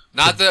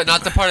 Not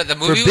the part of the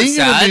movie For being was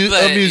sad, a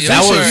but musician,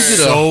 That your- was he did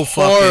a so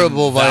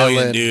horrible fucking valiant,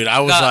 violin. dude. I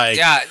was No, like,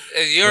 yeah,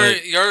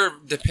 like- your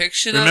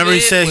depiction Remember of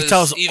he it said he was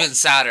tells- even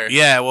sadder.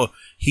 yeah, well,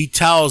 he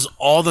tells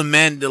all the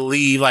men to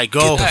leave, like,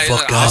 go. Get the Yeah, fuck he's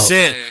like, out. That's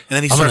it. Yeah. And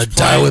then he I'm starts gonna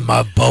die playing, with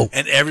my boat.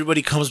 and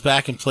everybody comes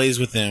back and plays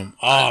with him.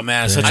 Oh,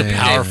 man, it's such I a think they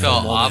powerful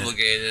felt moment.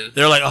 obligated.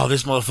 They're like, oh,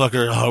 this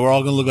motherfucker, oh, we're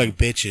all gonna look like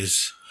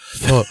bitches.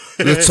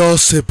 Let's all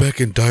sit back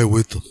and die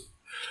with them.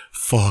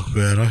 Fuck,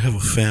 man, I have a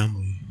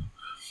family.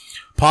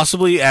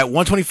 Possibly at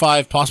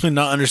 1:25, possibly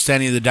not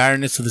understanding the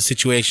direness of the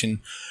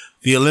situation,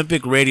 the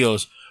Olympic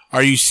radios,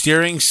 "Are you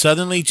steering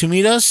southerly to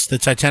meet us?" The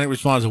Titanic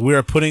responds, "We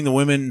are putting the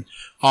women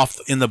off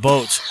in the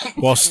boats."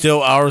 While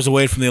still hours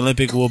away from the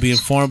Olympic, we'll be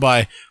informed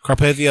by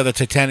Carpathia the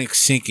Titanic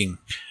sinking.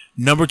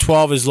 Number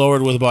 12 is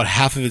lowered with about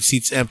half of its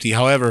seats empty.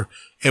 However,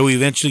 it will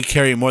eventually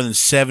carry more than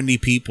 70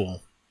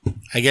 people.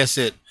 I guess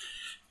it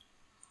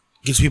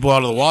gets people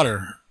out of the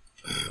water.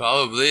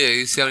 Probably.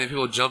 You see how many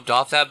people jumped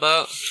off that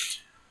boat?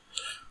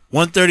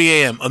 1:30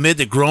 a.m. Amid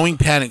the growing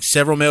panic,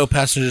 several male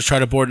passengers try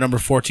to board number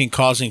 14,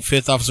 causing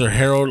 5th Officer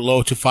Harold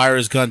Lowe to fire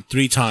his gun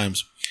 3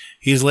 times.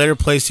 He is later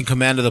placed in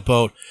command of the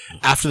boat.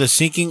 After the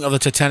sinking of the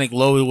Titanic,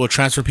 Lowe will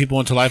transfer people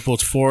into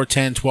lifeboats 4,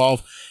 10,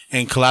 12,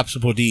 and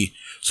collapsible D,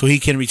 so he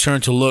can return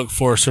to look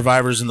for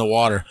survivors in the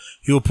water.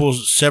 He will pull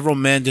several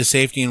men to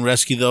safety and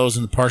rescue those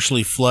in the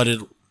partially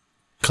flooded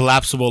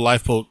collapsible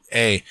lifeboat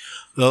A.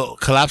 The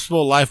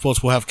collapsible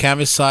lifeboats will have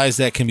canvas size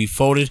that can be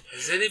folded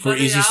for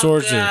easy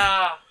storage.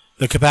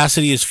 The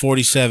capacity is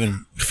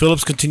 47.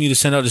 Phillips continued to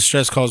send out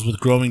distress calls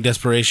with growing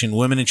desperation.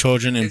 Women and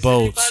children in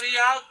boats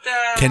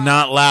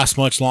cannot last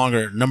much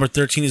longer. Number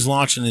 13 is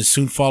launched and is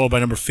soon followed by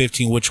number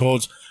 15, which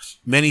holds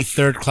many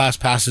third-class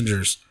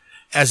passengers.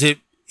 As it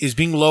is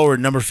being lowered,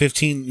 number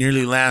 15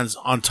 nearly lands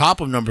on top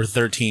of number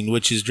 13,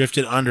 which is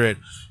drifted under it.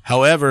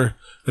 However,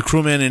 the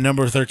crewmen in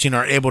number 13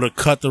 are able to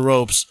cut the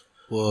ropes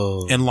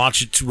Whoa. and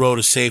launch it to row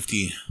to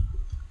safety.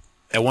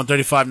 At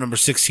 1:35, number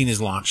 16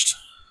 is launched.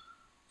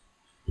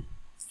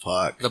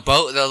 Fuck. The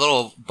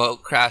little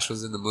boat crash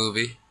was in the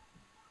movie.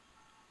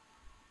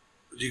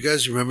 Do you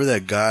guys remember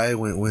that guy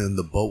when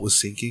the boat was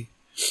sinking?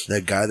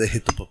 That guy that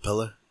hit the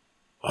propeller?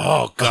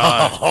 Oh,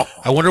 God.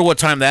 I wonder what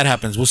time that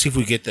happens. We'll see if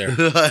we get there.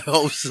 I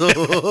hope so.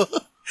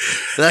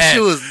 That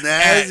shit was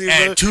nasty,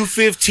 At bro.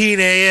 2:15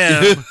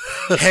 a.m.,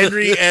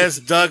 Henry S.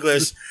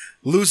 Douglas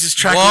loses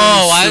track Whoa,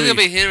 of why his is it suit.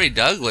 gonna be Henry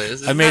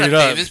Douglas? I made Isn't it that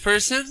a up. famous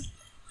person?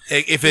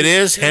 If it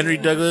is Henry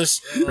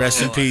Douglas,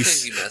 rest in Oh, I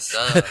peace. think he messed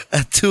up.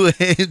 At 2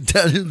 a.m.,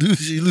 Daniel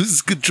he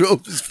loses control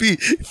of his feet.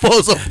 He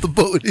falls off the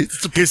boat and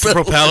hits the Hits the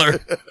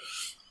propeller.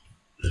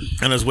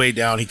 On his way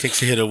down, he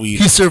takes a hit of weed.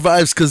 He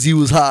survives because he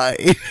was high.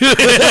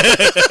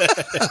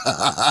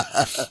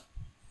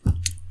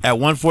 At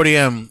 1:40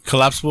 a.m.,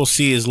 collapsible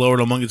C is lowered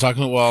among the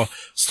document while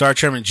Star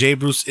Chairman J.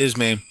 Bruce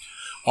Ismay,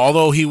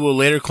 although he will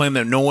later claim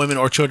that no women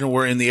or children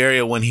were in the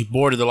area when he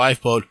boarded the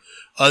lifeboat,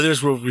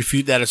 others will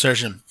refute that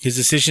assertion. His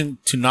decision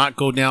to not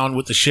go down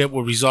with the ship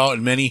will result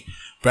in many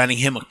branding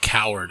him a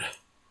coward.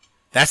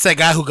 That's that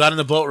guy who got in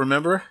the boat,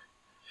 remember?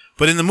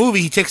 But in the movie,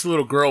 he takes a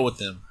little girl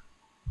with him.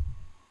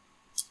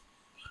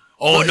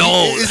 Oh,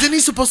 no. Isn't he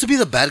supposed to be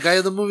the bad guy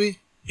of the movie?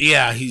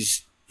 Yeah,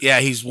 he's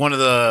one of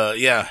the,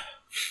 yeah.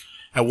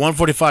 At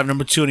 1:45,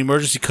 number 2, an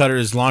emergency cutter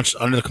is launched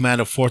under the command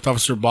of 4th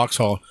Officer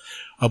Boxhall.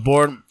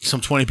 Aboard,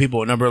 some 20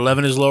 people. Number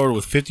 11 is lowered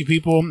with 50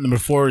 people. Number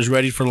 4 is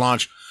ready for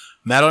launch.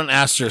 Madeline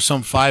Astor,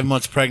 some 5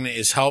 months pregnant,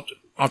 is helped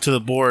onto the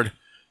boat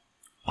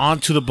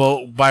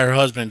by her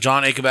husband,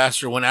 John Acuff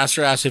Astor. When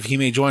Astor asks if he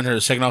may join her, the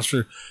 2nd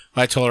Officer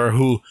Lightoller,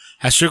 who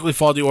has strictly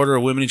followed the order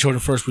of women and children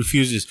first,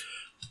 refuses.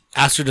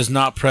 Astor does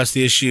not press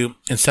the issue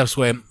and steps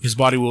away. His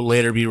body will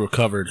later be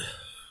recovered.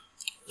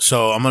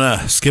 So I'm going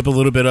to skip a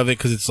little bit of it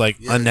because it's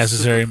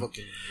unnecessary.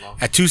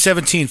 At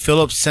 2:17,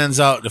 Phillips sends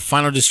out the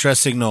final distress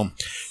signal.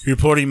 He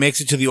reported he makes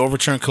it to the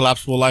overturned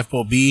collapsible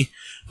lifeboat B,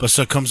 but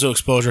succumbs to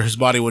exposure. His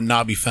body would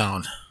not be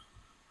found.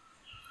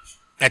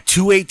 At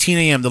 2:18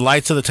 a.m., the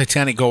lights of the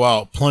Titanic go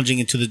out, plunging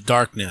the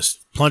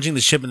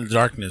ship into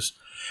darkness.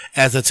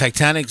 As the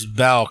Titanic's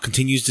bow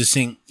continues to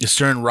sink, the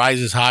stern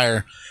rises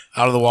higher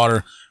out of the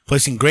water,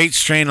 placing great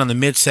strain on the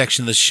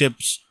midsection of the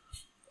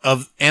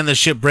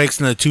ship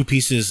breaks into 2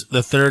 pieces.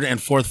 The 3rd and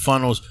 4th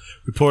funnels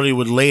reportedly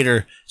would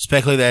later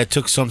speculate that it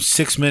took some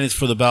 6 minutes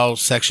for the bow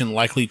section,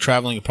 likely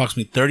traveling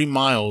approximately 30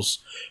 miles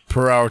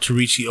per hour to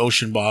reach the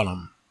ocean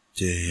bottom.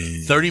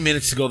 Dang. 30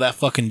 minutes to go that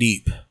fucking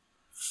deep.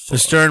 The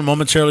stern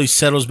momentarily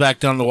settles back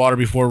down the water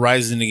before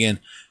rising again,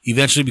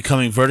 eventually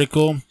becoming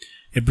vertical.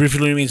 It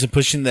briefly remains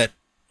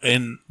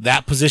in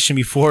that position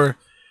before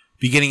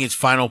beginning its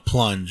final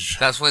plunge.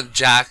 That's when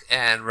Jack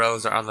and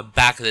Rose are on the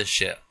back of the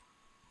ship.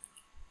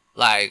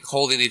 Like,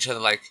 holding each other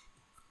like,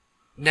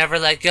 never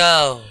let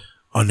go.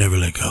 I'll never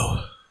let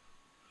go.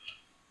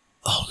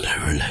 I'll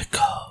never let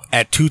go.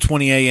 At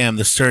 2:20 a.m.,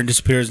 the stern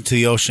disappears into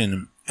the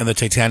ocean, and the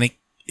Titanic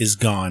is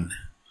gone.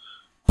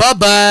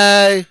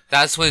 Bye-bye.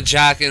 That's when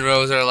Jack and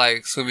Rose are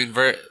like swimming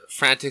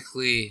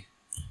frantically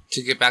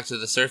to get back to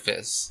the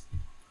surface.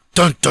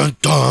 Dun, dun,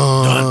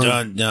 dun. Dun,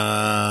 dun,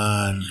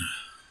 dun.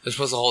 They're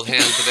supposed to hold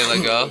hands, but they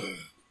let go.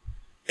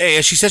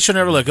 Hey, she said she'll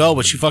never let go,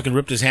 but she fucking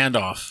ripped his hand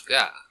off.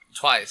 Yeah,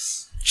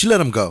 twice. She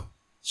let him go.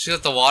 She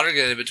let the water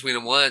get in between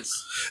them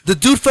once. The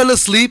dude fell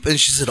asleep, and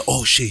she said,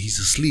 oh, shit, he's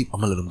asleep.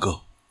 I'm going to let him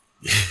go.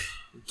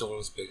 The door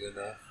was big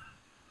enough.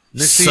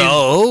 Next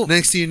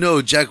thing you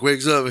know, Jack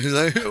wakes up, and he's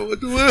like,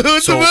 what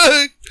the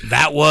fuck?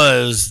 That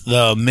was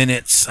the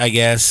minutes, I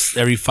guess,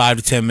 every 5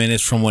 to 10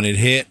 minutes from when it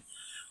hit.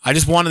 I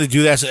just wanted to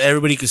do that so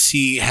everybody could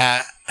see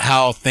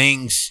how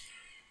things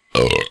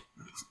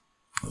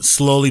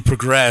slowly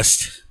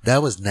progressed.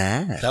 That was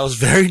nice. That was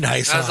very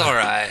nice. That's all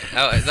right.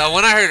 The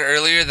one I heard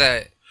earlier,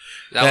 that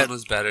one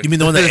was better. You mean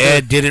the one that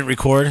Ed didn't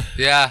record?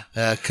 Yeah.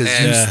 Yeah, because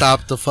you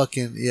stopped the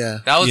fucking,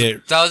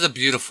 That was a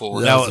beautiful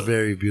one. That was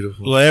very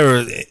beautiful.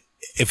 Whatever.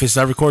 If it's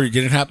not recorded, it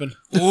didn't happen.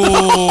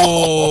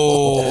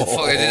 Ooh.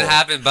 Fuck, it didn't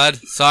happen, bud.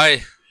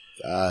 Sorry.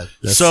 That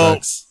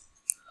sucks.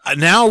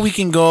 Now we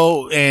can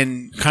go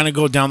and kind of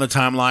go down the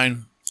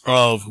timeline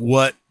of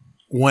what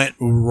went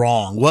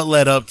wrong, what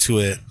led up to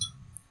it.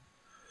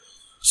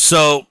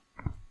 So,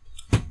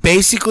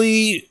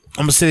 basically,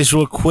 I'm going to say this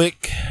real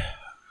quick.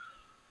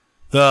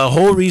 The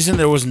whole reason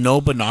there was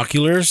no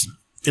binoculars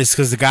is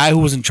because the guy who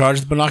was in charge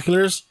of the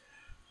binoculars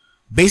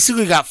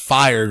basically got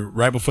fired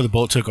right before the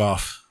boat took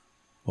off.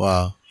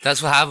 Wow.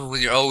 That's what happens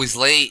when you're always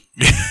late.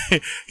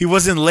 He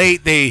wasn't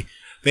late. They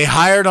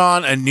hired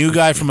on a new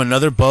guy from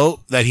another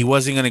boat that he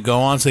wasn't going to go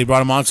on, so they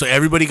brought him on. So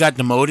everybody got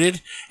demoted,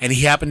 and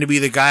he happened to be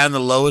the guy on the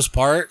lowest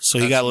part, so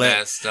he got let.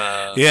 Messed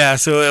up. Yeah,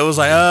 so it was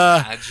like,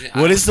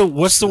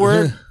 what's the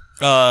word?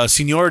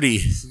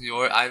 Seniority.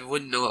 I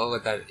wouldn't know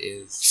what that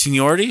is.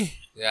 Seniority?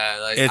 Yeah,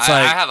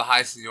 I have a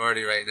high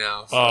seniority right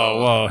now. So.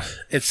 Oh, well,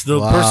 it's the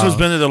person who's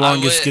been there the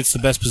longest gets the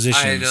best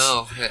positions. I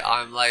know.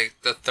 I'm like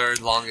the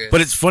third longest.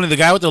 But it's funny, the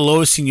guy with the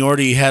lowest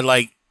seniority had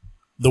like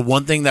the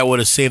one thing that would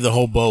have saved the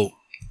whole boat.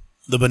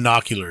 The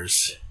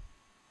binoculars.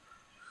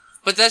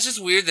 But that's just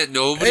weird that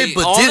nobody. Hey,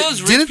 but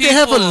didn't they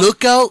have a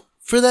lookout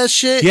for that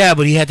shit? Yeah,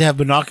 but he had to have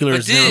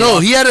binoculars. No,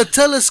 he had a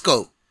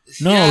telescope.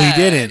 No, he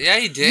didn't. Yeah,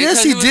 he did.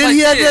 Yes, he did. He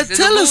had that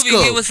telescope.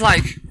 Movie, he was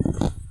like.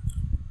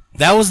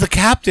 That was the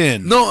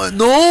captain.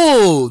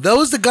 No, that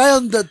was the guy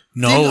on the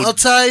thing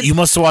outside. You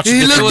must have watched.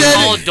 He looked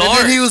at it, and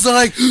then he was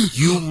like,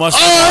 "You must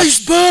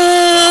iceberg."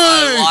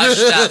 I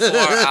watched that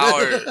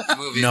 4-hour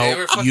movie.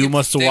 No, you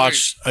must have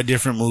watched a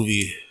different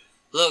movie.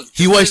 Look,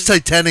 he watched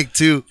Titanic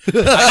too.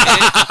 No,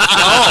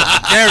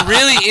 there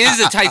really is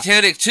a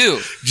Titanic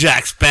too.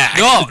 Jack's back.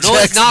 No,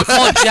 it's not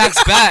called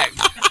Jack's Back.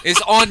 It's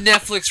on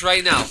Netflix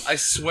right now. I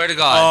swear to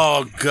God.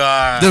 Oh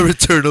God. The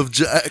Return of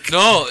Jack.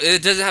 No,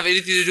 it doesn't have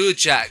anything to do with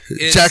Jack.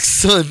 Jack's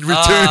son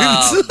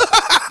returns.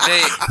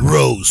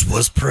 Rose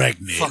was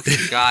pregnant.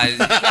 Fucking guys,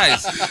 you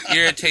guys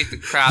irritate the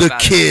crap out of me.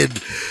 The kid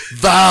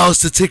vows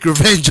to take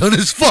revenge on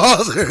his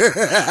father.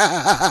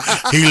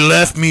 He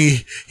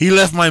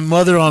left my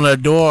mother on a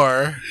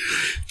door.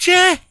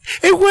 Jack,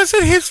 it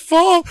wasn't his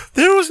fault.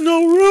 There was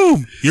no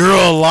room. You're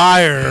a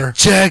liar.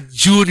 Jack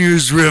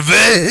Jr.'s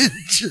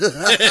revenge.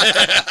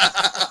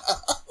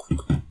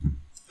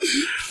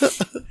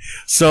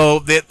 So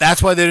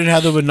that's why they didn't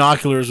have the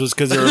binoculars, was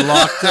because they were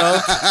locked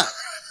up.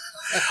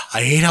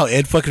 I hate how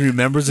Ed fucking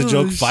remembers the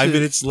joke 5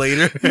 minutes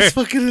later. It's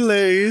fucking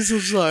hilarious. I'm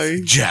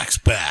sorry. Jack's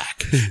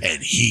back,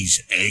 and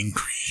he's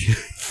angry.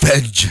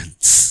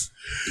 Vengeance.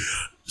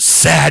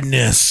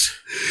 Sadness.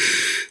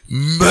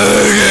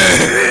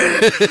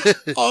 Murder.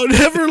 I'll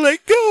never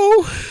let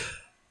go.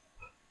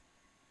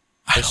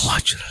 I don't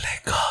want you to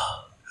let go.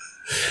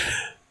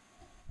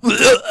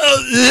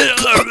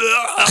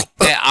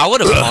 Hey, I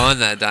would have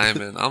pawned that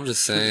diamond. I'm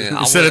just saying.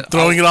 Instead of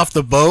throwing it off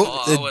the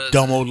boat, the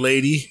dumb old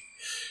lady.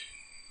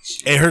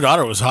 Hey, her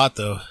daughter was hot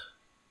though.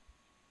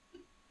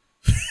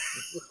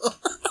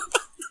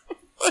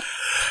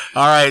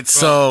 All right,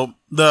 so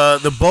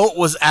the boat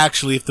was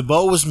actually, if the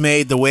boat was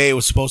made the way it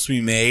was supposed to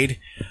be made,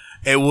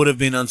 it would have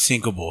been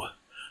unsinkable.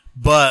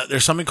 But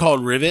there's something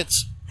called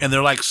rivets, and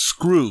they're like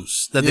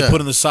screws that they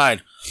put on the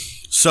side.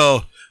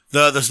 So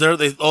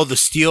the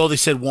steel they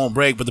said won't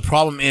break, but the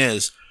problem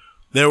is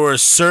there were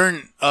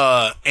certain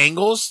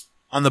angles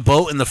on the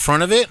boat in the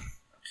front of it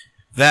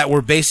that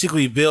were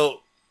basically built.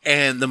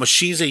 And the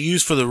machines they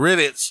used for the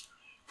rivets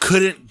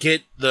couldn't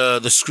get the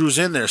screws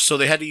in there. So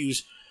they had to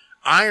use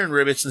iron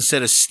rivets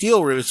instead of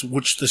steel rivets,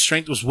 which the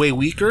strength was way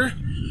weaker.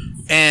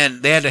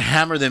 And they had to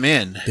hammer them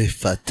in. They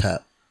fucked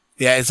up.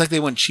 Yeah, it's like they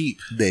went cheap.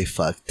 They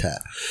fucked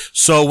up.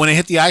 So when it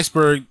hit the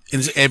iceberg,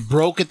 it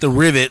broke at the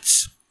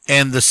rivets,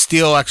 and the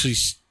steel actually,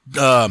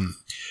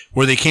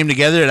 where they came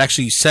together, it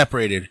actually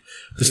separated.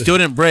 The steel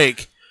didn't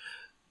break.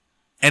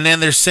 And then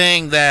they're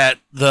saying that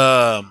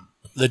the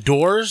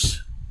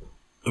doors,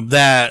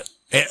 that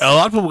a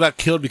lot of people got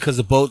killed because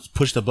the boats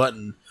pushed the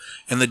button,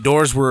 and the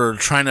doors were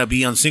trying to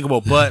be unsinkable,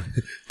 but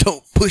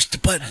don't push the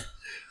button.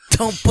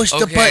 Don't push the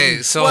button.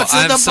 Okay, so What's in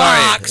I'm the sorry.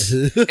 box?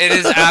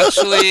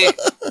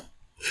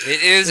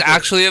 It is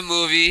actually a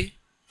movie,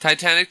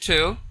 Titanic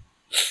 2.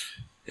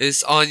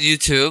 It's on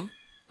YouTube.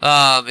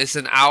 It's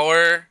an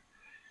hour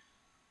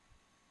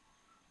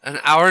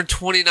and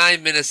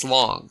 29 minutes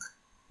long.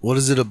 What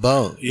is it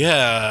about?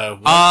 Yeah.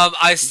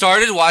 I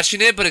started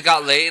watching it, but it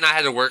got late and I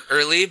had to work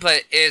early.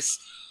 But it's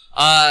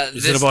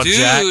Is it about dude.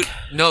 Jack?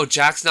 No,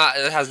 Jack's not.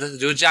 It has nothing to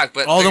do with Jack.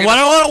 But Oh, then why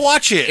do I want to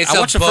watch it? It's I a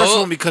watched boat, the first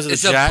one because of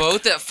it's Jack. a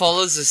boat that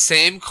follows the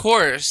same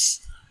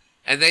course,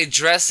 and they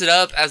dress it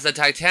up as the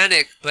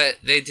Titanic, but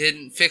they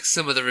didn't fix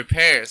some of the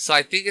repairs. So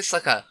I think it's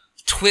like a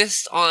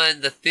twist on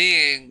the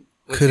thing.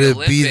 With Could the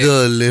it be Olympic.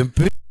 the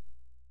Olympic?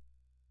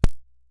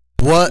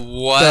 What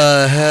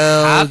the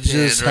hell happened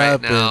just right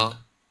happened? now?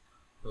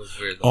 It was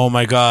weird. Oh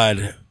my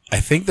god. I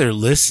think they're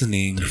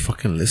listening. They're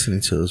fucking listening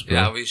to us, bro.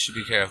 Yeah, we should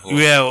be careful.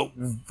 Yeah,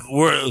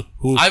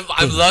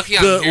 I'm lucky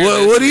I'm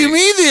here. What do you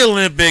mean the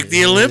Olympic?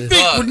 The Olympic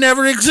Look.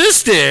 never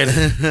existed.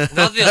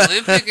 No, the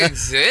Olympic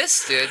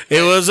existed.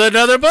 It was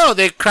another boat.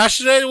 They crashed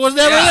it. It was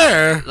never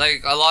there.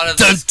 Like a lot of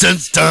Dun, those dun,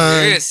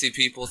 dun. conspiracy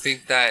people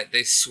think that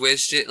they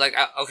switched it. Like,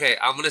 okay,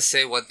 I'm gonna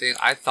say one thing.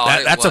 I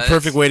thought That's a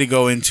perfect way to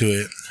go into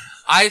it.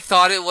 I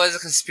thought it was a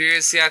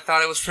conspiracy. I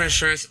thought it was for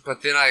insurance,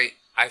 but then I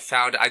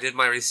did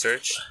my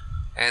research,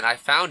 and I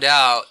found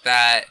out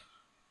that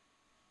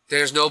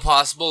there's no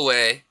possible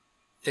way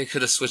they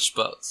could have switched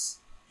boats.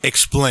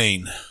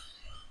 Explain.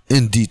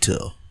 In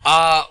detail.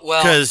 Well,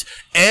 Because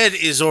Ed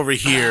is over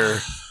here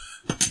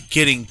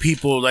getting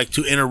people like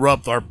to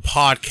interrupt our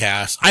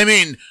podcast. I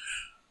mean,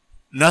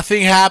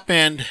 nothing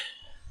happened.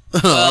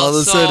 All of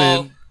a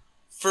sudden.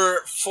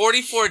 for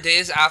 44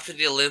 days after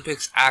the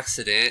Olympics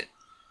accident,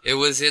 it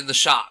was in the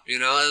shop. You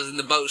know, it was in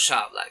the boat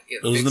shop, like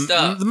It getting was fixed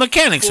up. the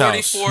mechanic's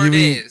house. 44 You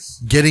mean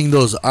days. getting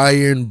those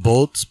iron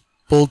bolts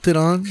bolted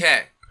on?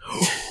 Okay.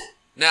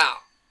 Now,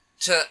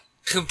 to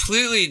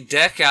completely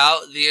deck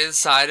out the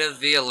inside of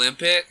the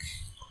Olympic,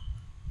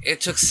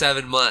 it took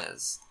 7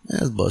 months.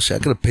 That's bullshit. I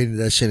could have painted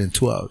that shit in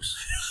 2 hours.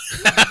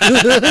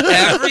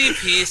 Every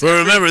piece. Well,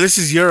 remember, this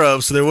is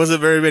Europe, so there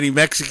wasn't very many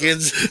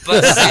Mexicans.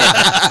 But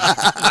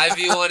see, my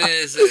view on it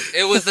is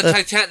it was the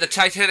Titanic. The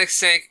Titanic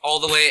sank all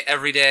the way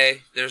every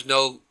day. There's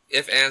no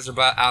ifs, ands, or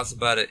outs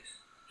about it.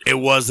 It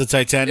was the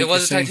Titanic. It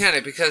was the you're saying?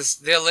 Titanic because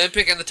the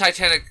Olympic and the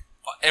Titanic,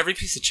 every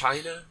piece of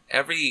china,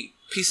 every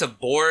piece of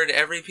board,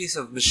 every piece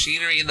of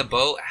machinery in the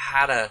boat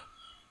had a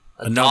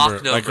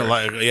dock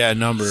number. A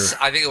number.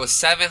 I think it was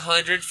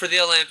 700 for the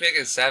Olympic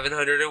and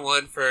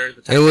 701 for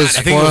the Titanic. It was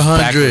I think it was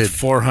 400.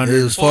 400.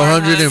 It was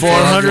 400 and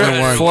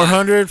 401.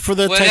 400 for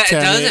the Well, Titanic. it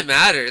doesn't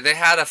matter. They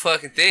had a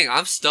fucking thing.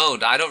 I'm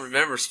stoned. I don't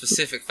remember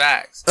specific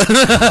facts.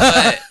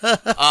 But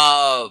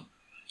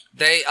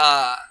they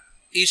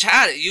each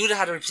had it. You would have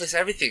had to replace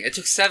everything. It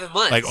took 7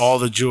 months. Like all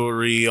the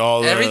jewelry,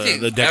 all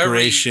everything, the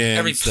decorations,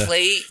 every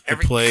plate,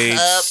 every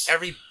plates, cup,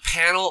 every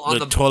panel on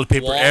the toilet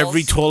paper, walls,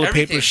 every toilet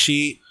everything. paper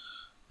sheet.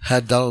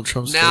 Had Donald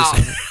Trump's Now,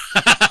 face on it.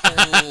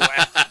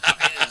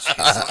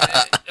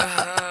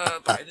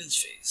 Biden's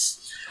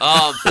face.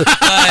 But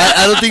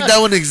I don't think that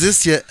one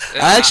exists yet.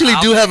 I actually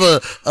do have a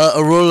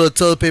roll of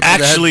toilet paper.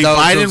 Actually, that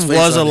had Donald Trump's Biden face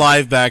was on it.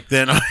 alive back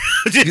then.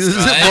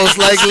 Most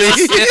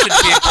likely.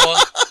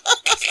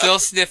 Still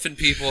sniffing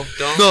people.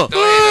 Don't No, hate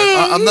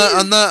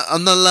us.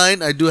 I'm not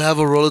lying. I do have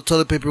a roll of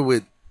toilet paper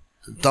with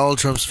Donald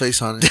Trump's face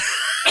on it.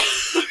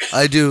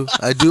 I do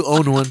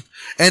own one,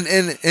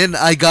 and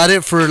I got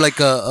it for like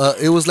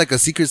it was like a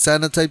Secret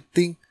Santa type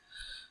thing,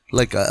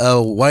 like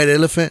a white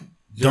elephant.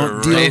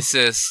 You're deal.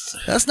 racist.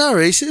 That's not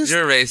racist.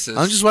 You're racist.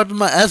 I'm just wiping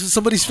my ass with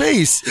somebody's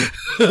face.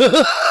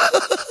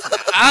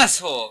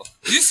 asshole.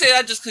 You say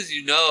that just because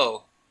you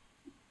know.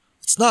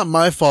 It's not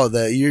my fault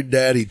that your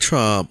daddy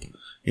Trump,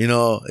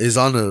 is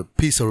on a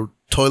piece of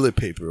toilet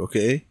paper.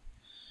 Okay.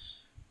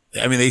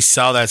 I mean, they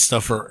sell that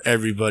stuff for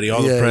everybody.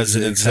 All the Yeah,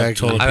 presidents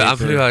exactly. have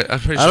toilet paper. I'm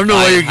pretty sure I don't know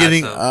why Biden you're has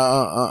getting. some.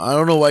 I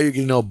don't know why you're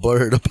getting all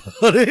butthurt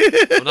about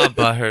it. I'm not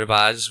butthurt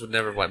about it. I just would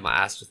never wipe my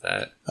ass with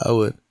that. I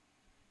would.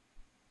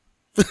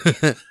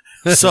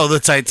 So the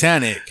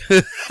Titanic.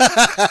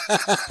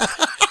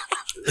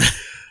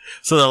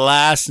 So the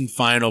last and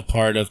final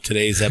part of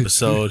today's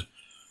episode,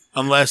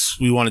 unless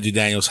we want to do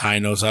Daniel's high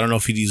notes, I don't know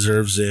if he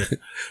deserves it,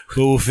 but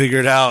we'll figure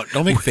it out.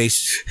 Don't make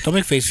faces. Don't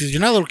make faces.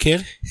 You're not a little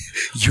kid.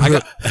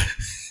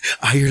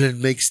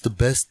 Ireland makes the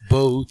best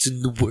boats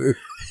in the world.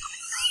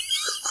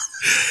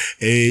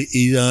 It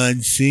is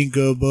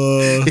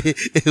unsinkable.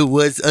 It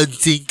was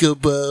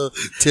unsinkable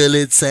till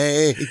it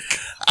sank.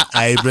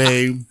 I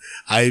blame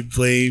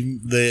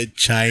the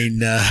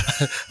China.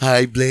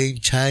 I blame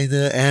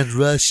China and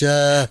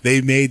Russia.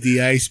 They made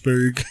the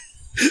iceberg.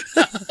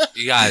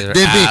 You guys are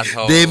They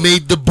assholes.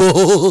 made the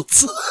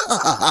bolts.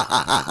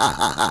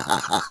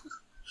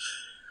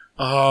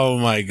 Oh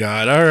my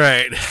god! All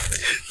right,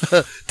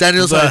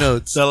 Daniel's high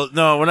notes. So,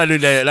 no, we're not doing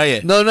that not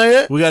yet. No, not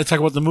yet. We got to talk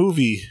about the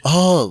movie.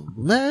 Oh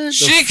man,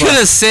 She could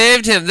have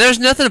saved him. There's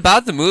nothing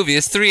about the movie.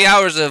 It's 3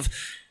 hours of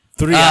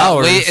 3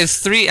 hours. It's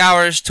 3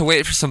 hours to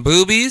wait for some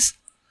boobies,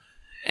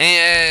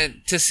 and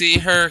to see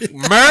her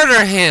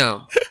murder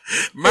him.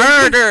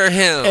 Murder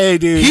him. Hey,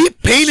 dude. he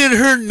painted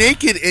her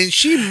naked and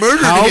she murdered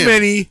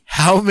him.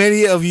 How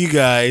many of you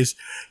guys?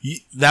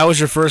 That was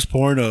your first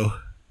porno.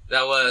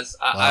 That was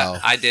Wow.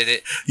 I did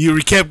it. You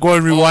kept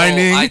going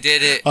rewinding. Oh, I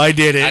did it. I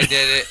did it. I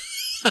did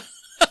it.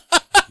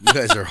 You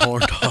guys are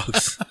horn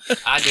dogs.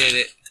 I did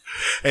it.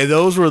 And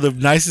those were the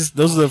nicest.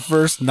 Those are the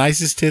first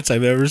nicest tits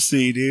I've ever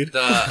seen, dude.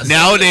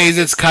 Nowadays,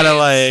 it's kind of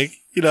like,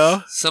 you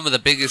know. some of the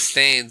biggest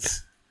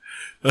stains.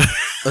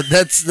 But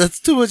that's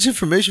too much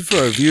information for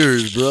our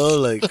viewers, bro.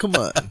 Like, come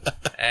on.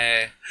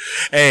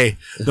 Hey,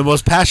 the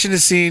most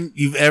passionate scene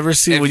you've ever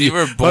seen If when you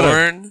were hold on.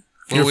 born,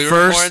 when we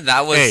were born,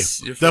 that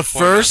was your the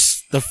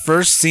first porno. the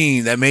first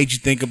scene that made you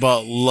think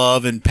about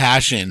love and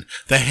passion.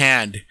 The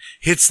hand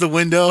hits the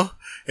window,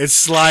 it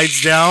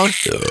slides down.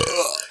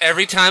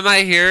 Every time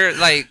I hear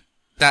like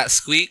that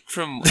squeak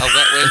from a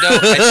wet window,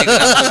 I think of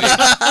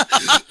that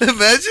movie.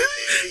 Imagine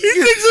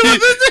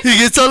he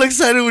gets all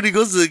excited when he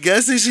goes to the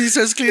gas station. He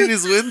starts cleaning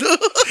his window.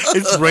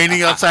 It's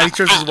raining outside. He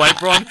turns his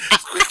wiper on.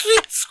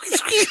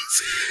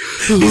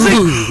 He's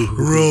like,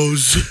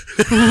 Rose.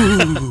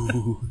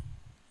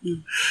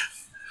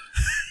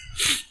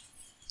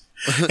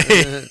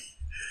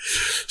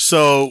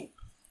 So,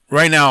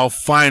 right now,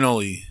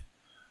 finally,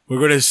 we're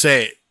going to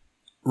say it.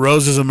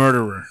 Rose is a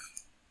murderer.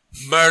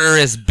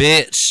 Murderous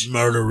bitch.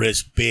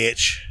 Murderous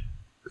bitch.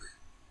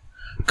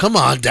 Come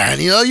on,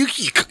 Daniel. You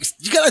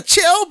gotta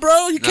chill,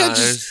 bro. You can't Nah,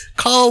 just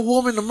call a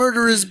woman a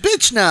murderous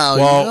bitch now.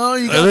 Well,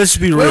 you know? let's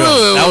be real.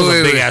 That was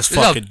a big ass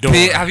fucking door.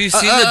 Have you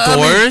seen the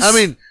doors? I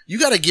mean, you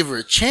gotta give her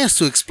a chance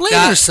to explain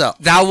herself.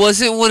 That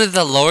wasn't one of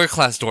the lower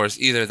class doors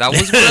either. That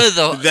was one of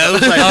the. That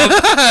was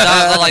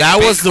like that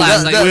was the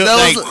class, one- like,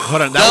 that- was,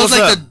 hold on, that was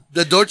like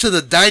the door to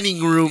the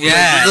dining room.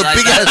 yeah, the like,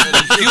 big that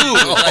ass. was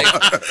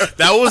huge. Like,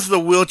 that was the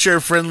wheelchair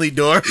friendly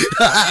door. you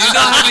know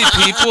how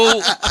many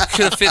people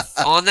could fit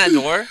on that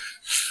door?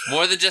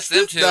 More than just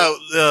them two. No,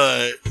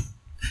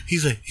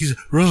 he's like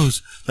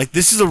Rose. Like,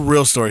 this is a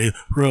real story.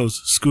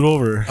 Rose, scoot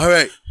over. All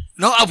right.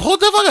 No,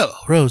 hold the fuck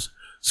up. Rose,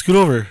 scoot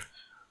over.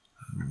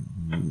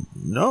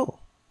 No.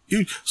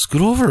 You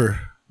scoot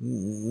over.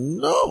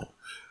 No.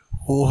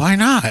 Well, why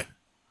not?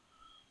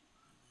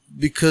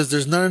 Because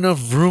there's not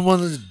enough room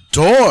on the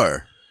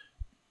door.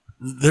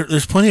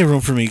 There's plenty of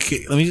room for me.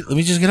 Okay, let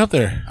me just get up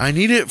there. I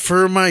need it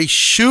for my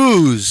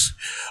shoes.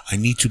 I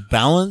need to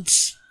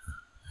balance.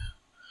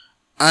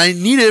 I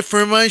need it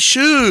for my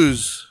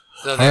shoes.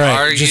 So they All right,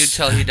 argued just-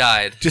 till he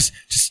died. Just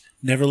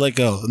never let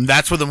go. And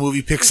that's where the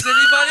movie picks Is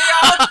anybody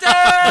out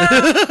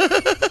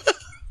there?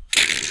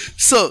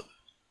 So,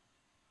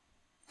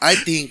 I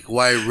think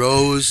why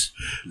Rose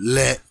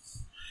let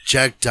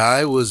Jack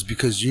die was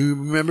because you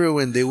remember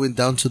when they went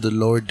down to the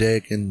lower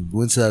deck and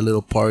went to that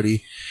little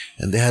party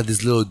and they had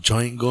this little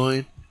joint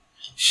going?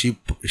 She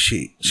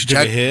took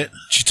a hit.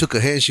 She took a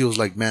hit and she was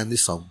like, man, this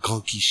is some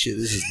gunky shit.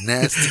 This is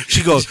nasty.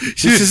 She goes,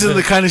 this isn't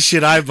the kind of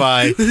shit I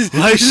buy.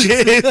 My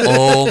shit.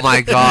 Oh my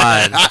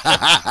god.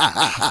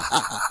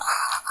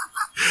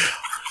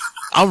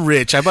 I'm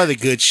rich. I buy the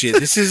good shit.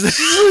 This is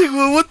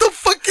Well, what the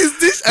fuck is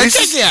this?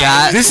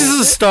 this is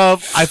the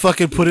stuff I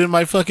fucking put in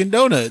my fucking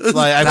donuts.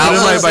 Like, I That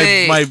put was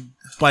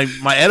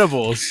in my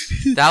edibles.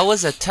 That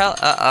was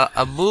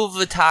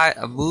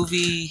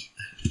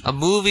a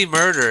movie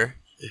murder.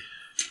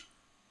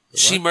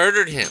 She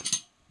murdered him.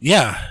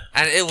 Yeah,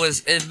 And it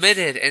was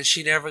admitted, and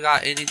she never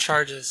got any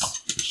charges.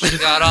 She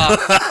got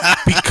off.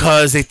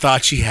 because they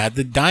thought she had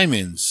the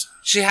diamonds.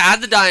 She had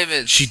the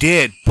diamonds. She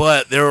did,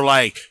 but they were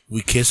like,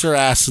 we kiss her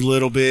ass a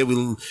little bit.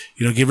 We,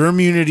 give her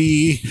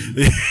immunity.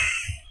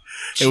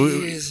 And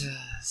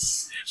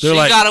Jesus. They're She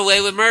like- got away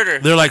with murder.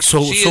 they're like,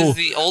 so She so is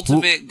the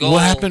ultimate goal.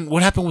 What happened?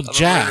 What happened with of a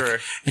Jack? murderer.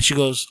 And she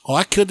goes, oh,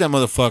 I killed that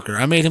motherfucker.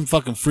 I made him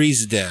fucking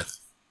freeze to death.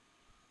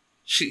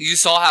 You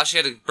saw how she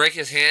had to break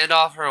his hand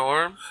off her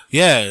arm?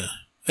 Yeah.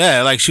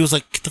 Like, she was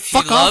like, get the He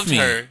fuck off loved me.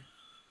 her.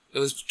 It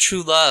was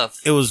true love.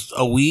 It was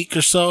a week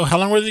or so. How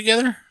long were they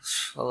together?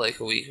 For like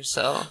a week or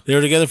so. They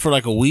were together for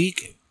like a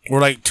week or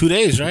like 2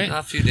 days, right? Not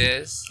a few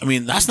days. I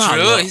mean, that's not.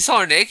 True. He saw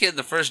her naked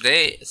the first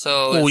date.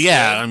 So Well, it's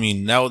yeah. good. I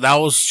mean, that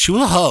was she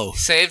was a hoe.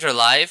 Saved her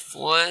life.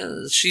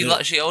 She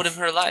owed him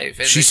her life.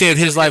 And She then saved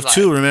his took life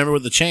too. Remember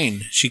with the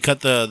chain? She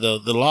cut the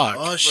lock.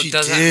 Oh, she It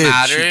doesn't did.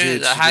 matter. She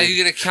did. How are She you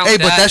did. gonna count Hey,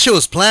 that? but that shit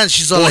was planned.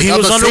 She's all Well, like, he I'm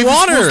was gonna save this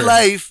underwater. fool's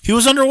life. He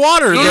was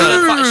underwater. No, Yeah.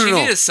 no, no. She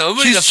needed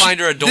somebody to find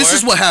her a door. This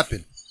is what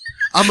happened.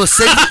 I'm gonna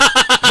save.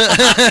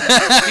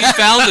 He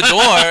found the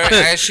door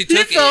and she He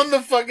took found it.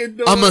 the fucking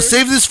door. I'm gonna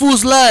save this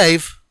fool's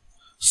life.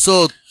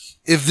 So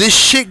if this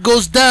shit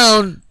goes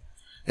down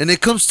and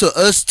it comes to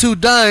us two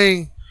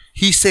dying,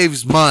 he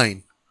saves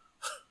mine.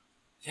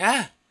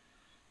 Yeah.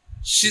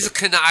 She's a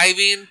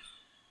conniving,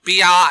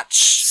 Biatch.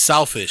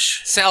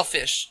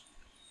 Selfish.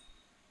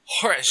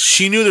 Horse.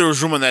 She knew there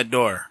was room on that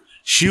door.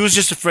 She was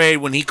just afraid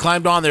when he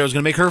climbed on there, it was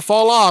going to make her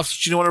fall off, so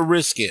she didn't want to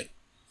risk it.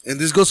 And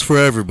this goes for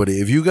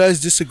everybody. If you guys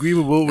disagree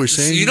with what we're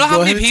saying, You know how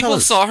many people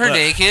saw her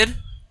naked?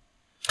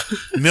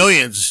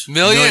 Millions.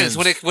 Millions.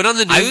 When it went on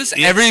the news,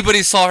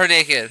 everybody saw her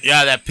naked.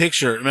 Yeah, that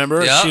picture.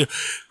 Remember? Yep.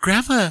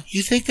 Grandma,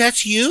 you think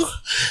that's you?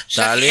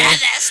 Darling, yeah,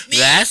 that's me.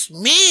 That's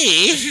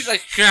me. She's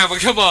like, Grandma,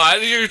 come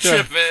on. You're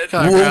tripping.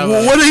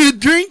 What are you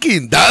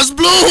drinking? That's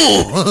blue.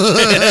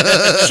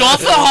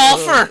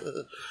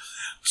 Schofferhofer.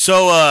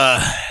 So,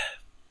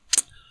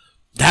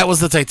 that was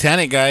the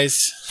Titanic,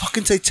 guys.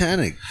 Fucking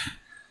Titanic.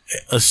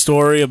 A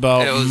story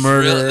about It was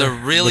murder. the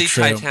really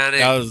betrayal. Titanic.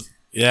 That was,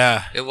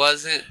 yeah. It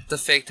wasn't the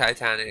fake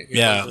Titanic.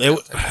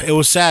 It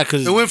was sad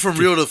because It went from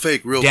real to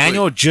fake real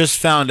Daniel quick. just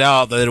found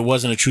out that it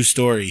wasn't a true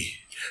story.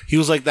 He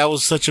was like, that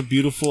was such a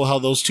beautiful how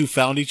those two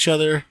found each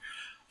other.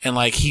 And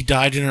like, he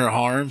died in her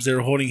arms. They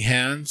were holding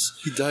hands.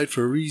 He died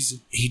for a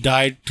reason. He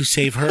died to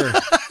save her.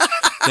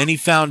 Then he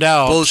found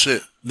out.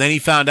 Bullshit. Then he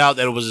found out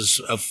that it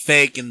was a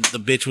fake and the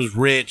bitch was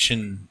rich.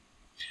 And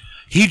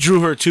he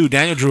drew her too.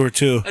 Daniel drew her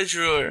too. I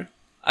drew her.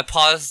 I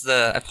paused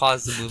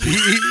the movie.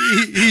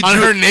 He On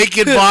her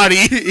naked body.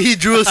 He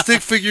drew a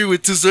stick figure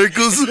with 2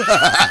 circles.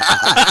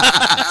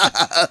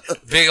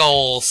 Big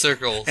old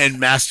circles. And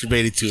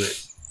masturbated to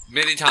it.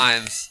 Many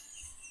times.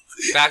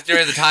 Back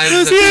during the times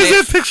of He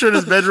has that picture in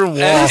his bedroom wall.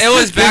 It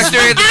was back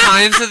during the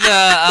times of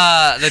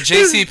the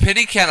J.C.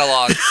 Penney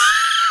catalog.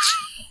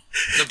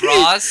 The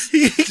bras.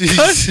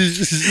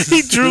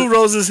 He drew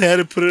Rose's head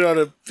and put it on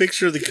a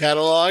picture of the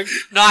catalog.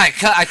 No, I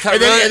cut.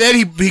 And then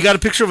he got a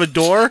picture of a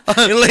door.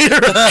 And later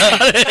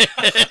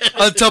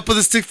On top of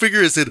the stick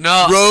figure, it said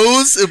No.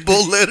 Rose in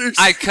bold letters.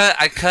 I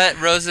cut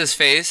Rose's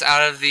face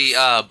out of the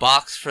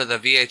box for the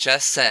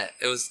VHS set.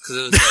 It was because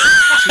it was a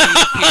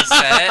 2-piece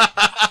set,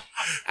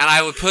 and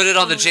I would put it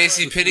on the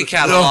J.C. Penney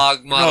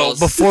catalog models.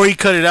 No, before he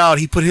cut it out,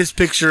 he put his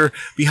picture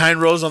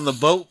behind Rose on the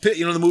boat.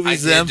 You know the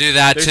movies. I did do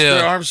that too.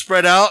 Their arms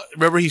spread out.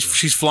 Remember,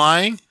 she's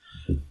flying.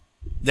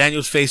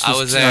 Daniel's face was, I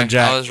was there. on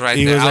Jack. I was right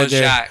He there. Was I right was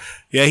there. Jack.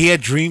 Yeah, he had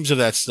dreams of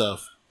that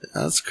stuff.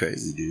 That's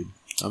crazy, dude.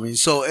 I mean,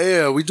 so, hey,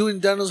 are we doing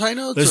Daniel's high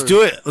notes? Let's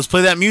do it. Let's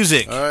play that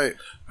music. All right.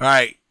 All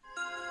right.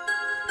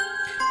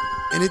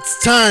 And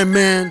it's time,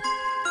 man,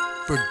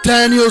 for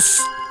Daniel's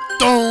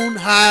Stone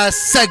High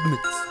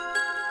segments.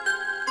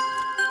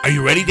 Are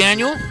you ready,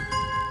 Daniel?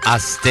 I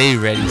stay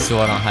ready so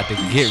I don't have to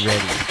get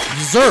ready.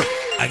 Yes, sir.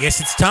 I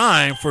guess it's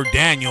time for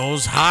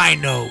Daniel's high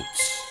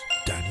notes.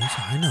 Daniel's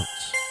high notes.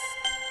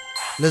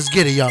 Let's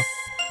get it, y'all.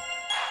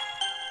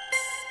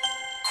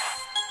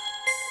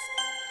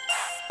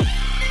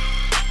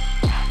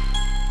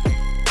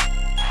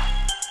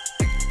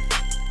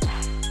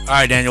 All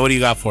right, Daniel, what do you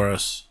got for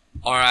us?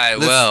 All right.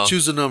 Let's Well,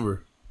 choose a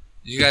number.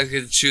 you guys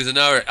get to choose a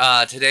number.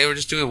 Today we're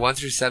just doing 1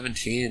 through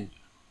 17.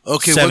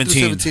 Okay, 1 through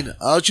 17.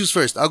 I'll choose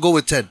first. I'll go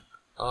with 10.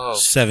 Oh,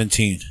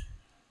 17.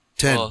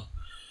 10. well,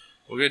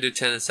 we're gonna do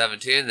 10 and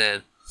 17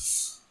 then.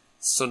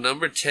 So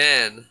number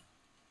 10.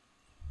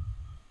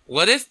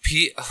 What if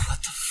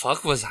what the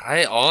fuck was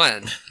I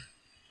on?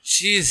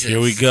 Jesus. Here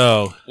we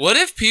go. What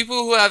if people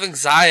who have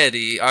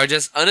anxiety are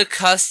just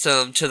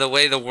unaccustomed to the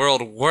way the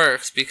world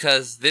works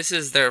because this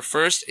is their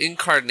first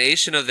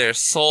incarnation of their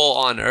soul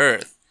on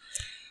Earth?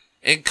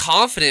 And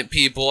confident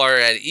people are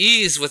at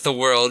ease with the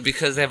world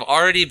because they've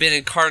already been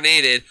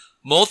incarnated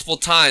multiple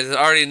times and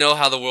already know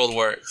how the world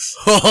works.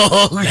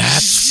 Oh,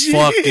 That's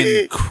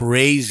fucking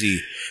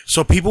crazy.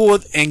 So people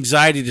with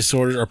anxiety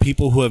disorders are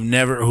people who have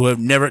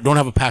never don't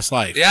have a past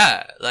life.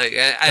 Yeah, like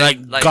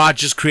God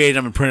just created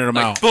them and printed them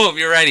like out. boom,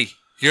 you're ready.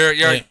 You're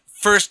Right.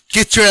 first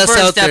Get your ass first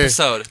out there.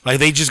 episode. Like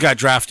they just got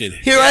drafted.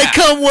 Here I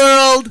come,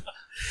 world.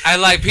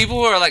 And like people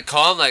who are like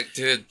calm, like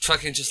dude,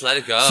 fucking just let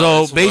it go.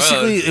 So It's the world.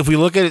 basically, if we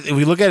look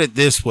at it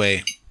this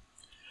way,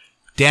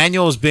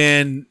 Daniel's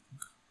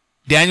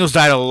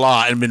died a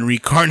lot and been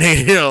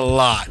reincarnated a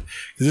lot.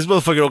 Because this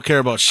motherfucker don't care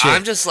about shit.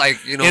 I'm just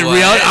like, you know, In what?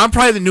 reality, I'm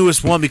probably the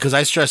newest one because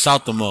I stress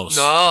out the most.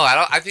 No, I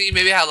don't. I think you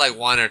maybe had like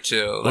 1 or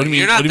 2. What do you mean?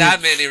 You're not What do you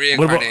that mean? many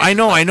What about-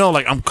 reincarnations. I know.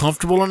 Like I'm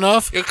comfortable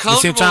enough. You're At the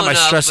same time, comfortable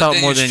I stress enough, but out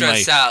then more you than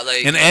stress like. out,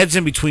 like- and Ed's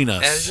in between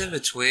us. Ed's in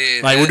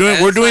between. Like Ed- we're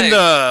Ed's doing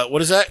like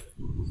what is that?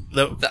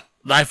 The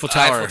Eiffel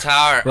Tower. Eiffel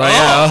Tower. Right,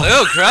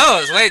 Oh, ew,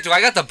 gross. Wait, do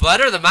I got the butt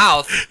or the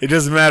mouth? It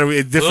doesn't matter.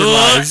 It's different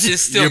Ugh, lives.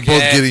 it's still You're both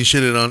gay. getting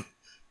shitted on.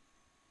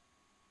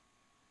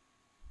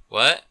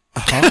 What?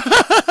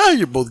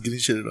 You're both getting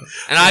shitted on.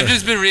 And I've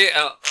just been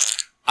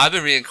I've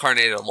been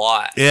reincarnated a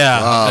lot. Yeah,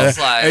 Wow. It's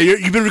like-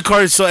 you've been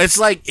recorded, so it's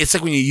like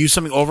when you use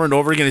something over and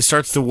over again, it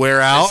starts to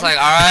wear out. It's like,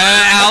 all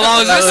right, how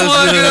long is this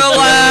one gonna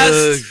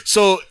last?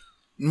 So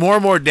more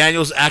and more,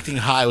 Daniel's acting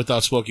high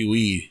without smoking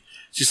weed.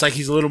 It's just like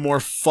he's a little more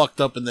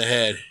fucked up in the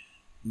head.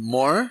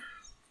 More?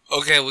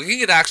 Okay, we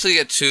can actually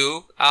get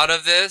 2 out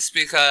of this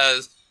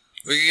because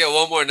we can get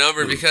one more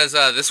number because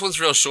this one's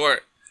real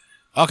short.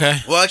 Okay.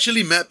 Well,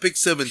 actually, Matt picked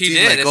 17. He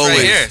did. Like It's always.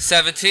 right here.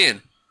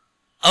 17.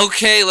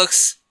 Okay,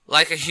 looks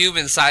like a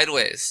human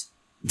sideways.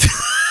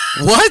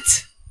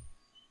 What?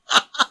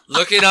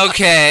 Looking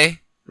okay.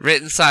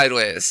 written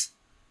sideways.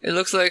 It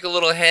looks like a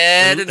little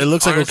head. It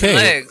looks like arms okay. and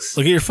legs.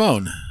 Look at your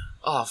phone.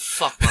 Oh,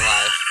 fuck my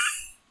life.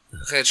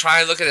 Okay, try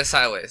and look at it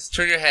sideways.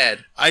 Turn your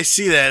head. I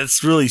see that.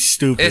 It's really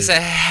stupid. It's a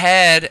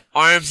head,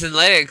 arms, and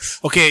legs.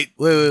 Okay,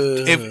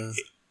 Wait. if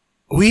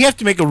we have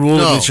to make a rule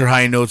No. against your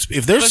high notes.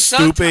 If they're But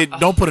stupid,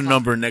 don't put a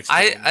number next to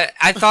them.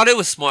 I thought it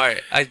was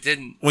smart. I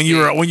didn't. When you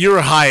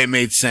were high, it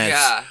made sense.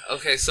 Yeah.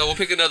 Okay, so we'll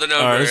pick another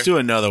number. All right, let's do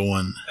another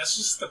one. That's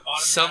just the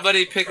bottom.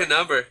 Somebody pick a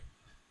number.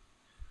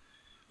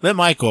 Let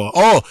Michael.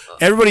 Oh,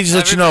 everybody, just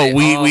let you know,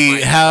 Everybody. Oh we my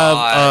have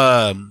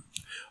God.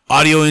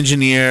 audio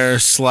engineer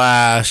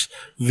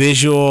 /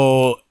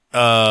 visual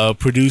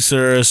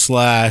producer /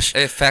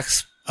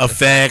 Effects.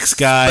 effects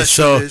guy.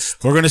 So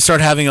Specialist. we're gonna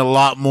start having a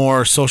lot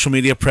more social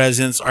media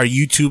presence. Our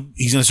YouTube,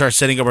 he's gonna start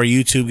setting up our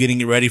YouTube, getting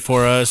it ready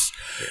for us.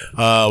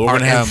 We're Our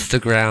gonna have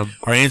Instagram.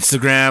 our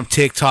Instagram,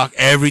 TikTok,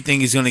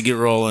 everything is gonna get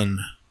rolling.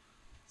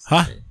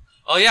 Huh?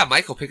 Oh yeah,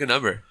 Michael, pick a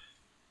number.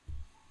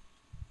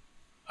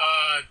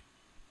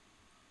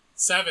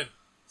 7.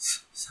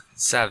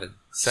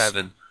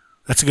 7.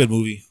 That's a good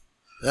movie.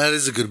 That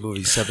is a good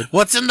movie. 7.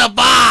 What's in the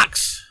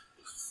box?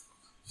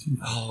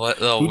 Oh, what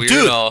a Dude,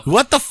 weirdo.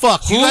 what the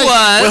fuck? Who You guys,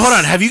 was- Wait, hold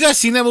on. Have you guys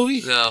seen that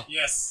movie? No.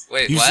 Yes.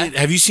 Wait,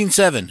 Have you seen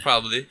 7?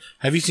 Probably.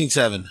 Have you seen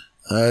 7?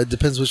 It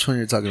depends which one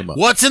you're talking about.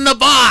 What's in the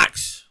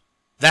box?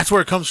 That's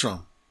where it comes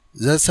from.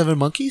 Is that 7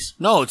 Monkeys?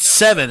 No, it's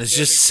 7. It's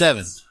just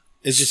 7.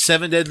 It's just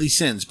 7 deadly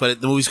sins,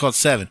 but the movie's called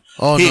 7.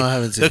 Oh, no, I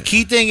haven't seen The it.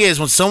 key thing is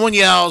when someone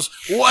yells,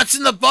 "What's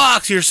in the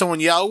box?" Hear someone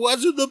yell,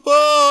 "What's in the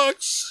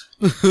box?"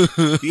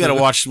 You got to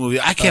watch the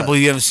movie. I can't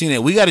believe you haven't seen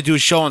it. We got to do a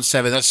show on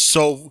 7. That's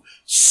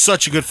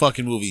such a good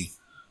fucking movie.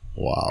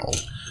 Wow. All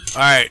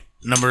right,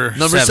 number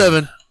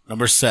 7.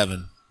 Number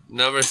 7.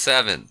 Number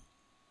 7.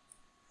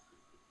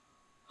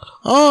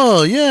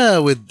 Oh, yeah,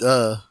 with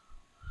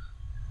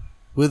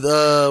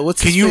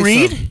what's Can his you face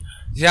read? on?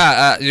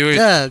 Yeah,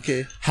 Yeah,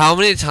 okay. How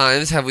many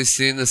times have we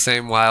seen the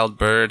same wild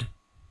bird?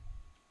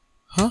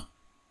 Huh?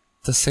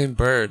 The same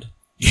bird.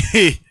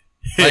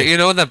 Like, you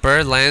know when that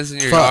bird lands in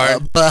your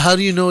yard? But how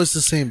do you know it's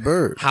the same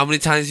bird? How many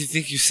times do you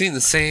think you've seen the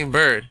same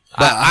bird?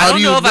 But I how don't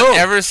do you know if know? I've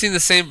ever seen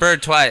the same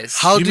bird twice.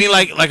 How You do mean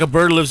like a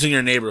bird lives in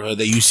your neighborhood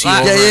that you see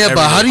Like- over Yeah, every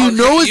but how do day? you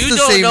know it's you the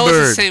don't same know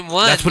bird? it's the same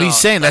one. That's what he's though.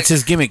 saying. That's Like,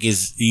 his gimmick.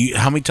 Is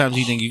how many times do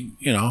you think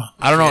you know?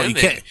 I don't know. You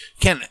Gimmick.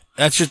 can't.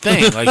 That's your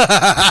thing. Like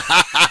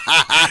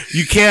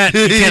you can't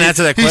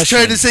answer that question. He's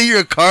trying to say you're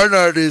a card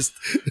artist.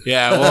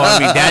 Yeah. Well, I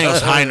mean,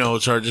 Daniel's high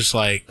notes are just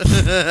like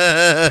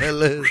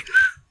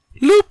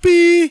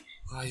Loopy.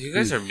 oh, you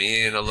guys are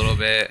mean a little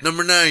bit.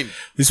 Number 9.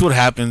 this is what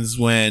happens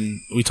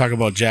when we talk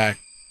about Jack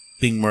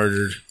being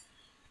murdered.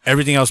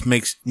 Everything else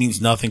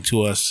means nothing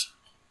to us.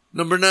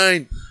 Number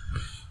 9.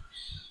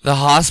 The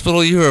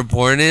hospital you were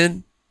born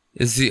in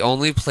is the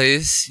only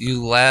place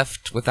you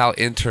left without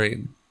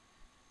entering.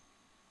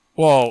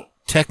 Well,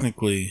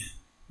 technically,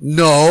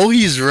 No,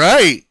 he's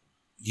right.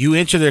 you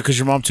entered there because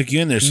your mom took you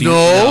in there.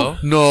 So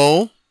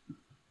No.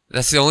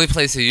 That's the only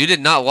place that you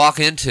did not walk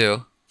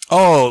into.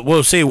 Oh,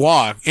 well, say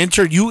walk.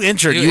 Entered. You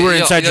entered. You were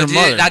inside your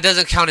mother. That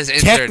doesn't count as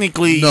entered.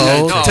 Technically, you No.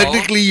 entered.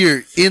 Technically,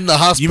 you're in the You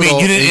hospital. mean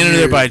you didn't and enter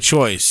there you're- by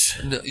choice?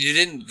 No, you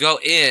didn't go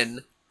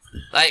in.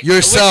 Like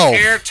Yourself.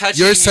 with air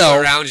touching Yourself.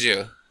 you around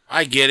you.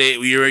 I get it.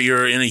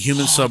 You're in a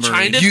human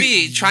submarine. Trying to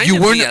be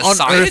weren't a on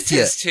Earth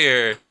scientist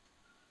here.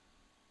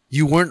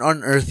 You weren't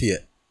on Earth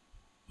yet.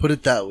 Put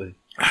it that way.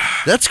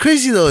 That's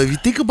crazy, though. If you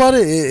think about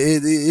it,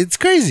 it's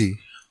crazy.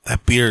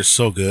 That beer is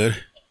so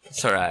good.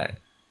 It's alright.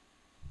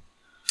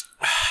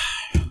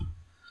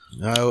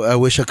 I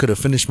wish I could have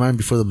finished mine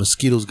before the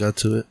mosquitoes got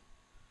to it.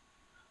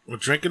 Well,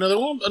 drink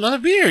another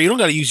beer. You don't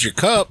got to use your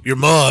cup, your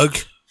mug.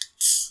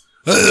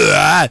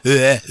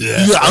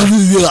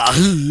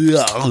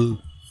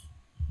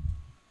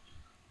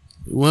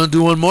 You want to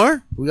do one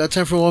more? We got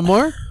time for one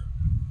more?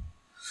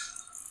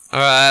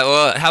 Alright,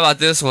 well, how about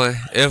this one?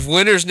 If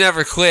winners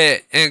never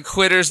quit and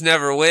quitters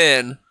never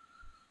win,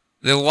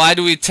 then why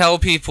do we tell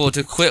people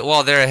to quit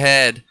while they're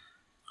ahead?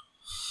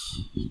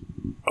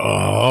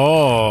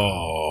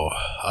 Oh,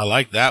 I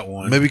like that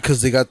one. Maybe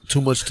because they got too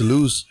much to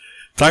lose.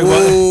 Talk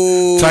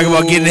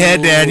about getting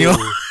ahead, Daniel.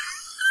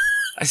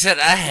 I said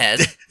ahead,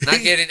 not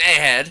getting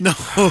ahead. No.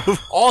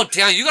 Oh,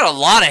 damn, you got a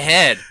lot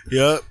ahead.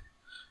 Yep.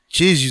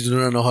 Jeez, you do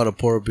not know how to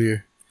pour a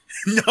beer.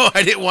 No,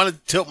 I didn't want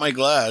to tilt my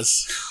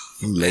glass.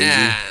 Lazy.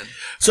 Man.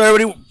 So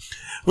everybody,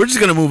 we're just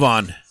gonna move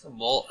on. Let's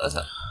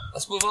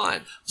move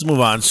on. Let's move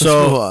on.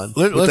 So move on.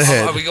 With the let's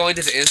head. Are we going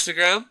to the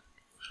Instagram?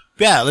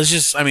 yeah, let's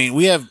just. I mean,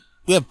 we have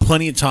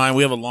plenty of time.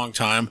 We have a long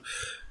time.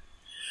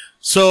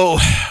 So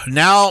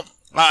now,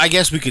 I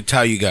guess we could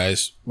tell you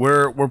guys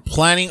we're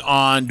planning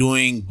on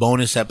doing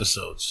bonus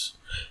episodes.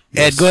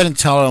 Yes. Ed, go ahead and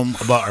tell them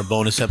about our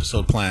bonus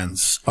episode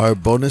plans. Our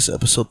bonus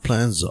episode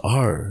plans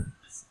are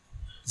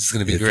This is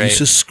going to be if you great.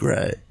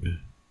 subscribe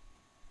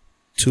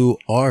to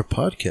our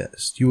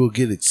podcast, you will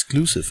get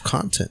exclusive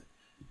content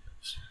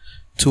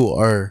to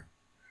our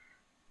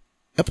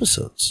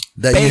episodes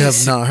that you have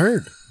not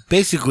heard.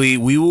 Basically,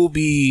 we will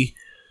be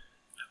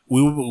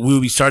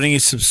starting a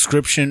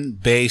subscription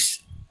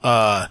based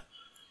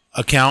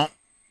account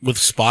with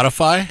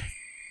Spotify,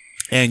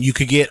 and you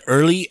could get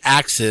early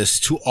access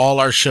to all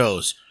our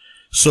shows.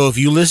 So if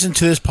you listen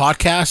to this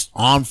podcast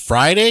on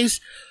Fridays,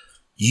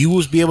 you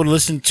will be able to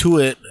listen to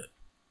it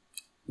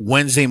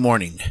Wednesday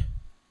morning.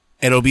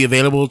 It'll be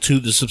available to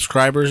the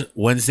subscribers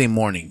Wednesday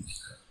morning.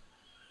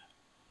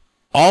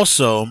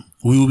 Also,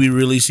 we will be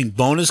releasing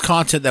bonus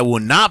content that will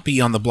not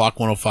be on the Block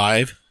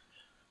 105.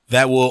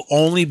 That will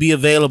only be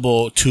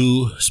available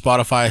to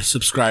Spotify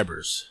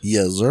subscribers.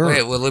 Yes, sir.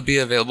 Wait, will it be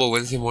available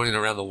Wednesday morning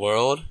around the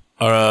world?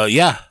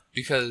 Yeah.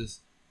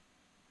 Because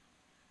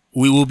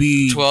We will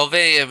be 12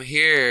 a.m.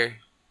 here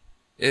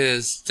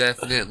is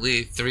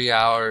definitely 3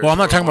 hours. Well, I'm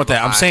not talking about that.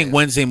 I'm behind. saying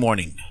Wednesday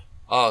morning.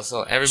 Oh,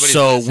 so everybody.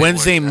 So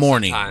Wednesday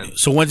morning.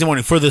 So Wednesday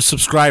morning for the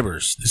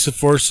subscribers. This is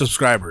for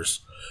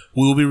subscribers.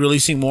 We will be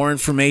releasing more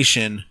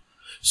information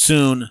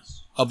soon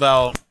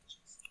about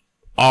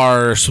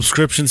our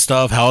subscription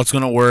stuff, how it's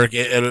going to work.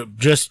 It'll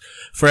just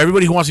for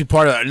everybody who wants to be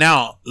part of it.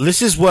 Now,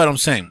 this is what I'm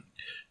saying.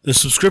 The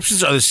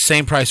subscriptions are the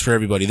same price for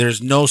everybody.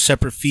 There's no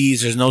separate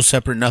fees. There's no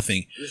separate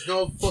nothing. There's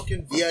no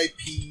fucking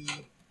VIP.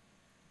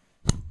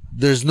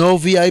 There's no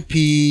VIP,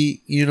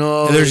 you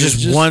know. There's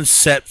just one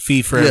set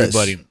fee for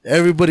everybody.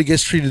 Everybody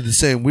gets treated the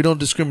same. We don't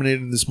discriminate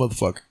in this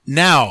motherfucker.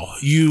 Now,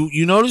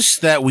 you notice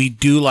that we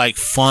do like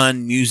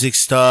fun music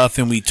stuff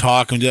and we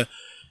talk and do.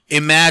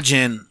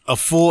 Imagine a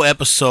full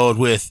episode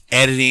with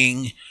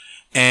editing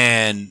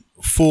and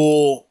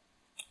full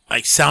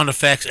like sound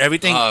effects,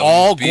 everything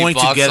all going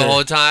together the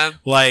whole time.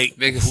 Like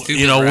make a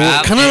stupid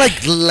kind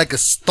of like a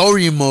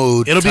story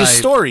mode. It'll be a type,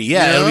 story,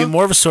 yeah. you know? It'll be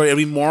more of a story. It'll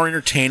be more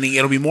entertaining.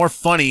 It'll be more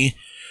funny.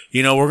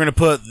 You know, we're gonna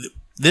put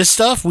this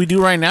stuff we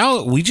do right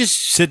now. We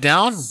just sit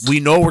down.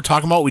 We know what we're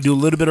talking about. We do a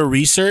little bit of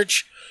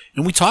research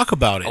and we talk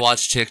about it. I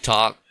watch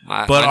TikTok.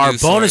 But our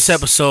bonus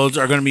episodes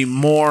are gonna be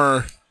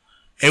more.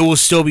 It will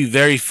still be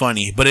very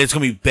funny, but it's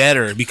going to be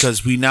better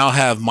because we now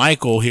have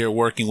Michael here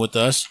working with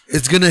us.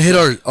 It's going to hit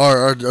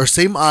our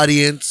same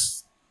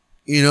audience,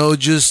 you know,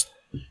 just,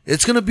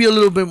 it's going to be a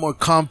little bit more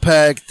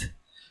compact,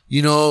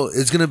 you know,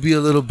 it's going to be a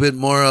little bit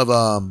more of,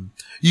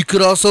 you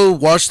could also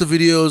watch the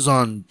videos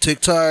on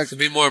TikTok. To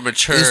be more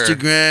mature.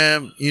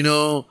 Instagram, you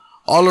know,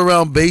 all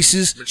around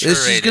basis. It's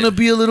just going to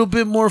be a little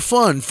bit more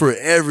fun for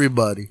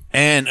everybody.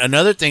 And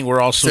another thing we're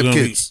also going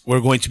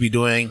to be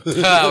doing we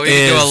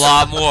can do a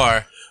lot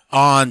more.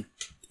 On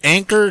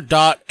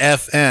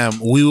Anchor.fm,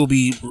 we will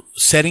be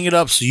setting it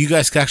up so you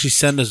guys can actually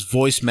send us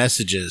voice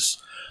messages.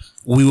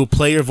 We will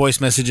play your voice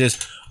messages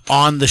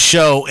on the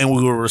show and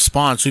we will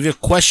respond. So if you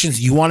have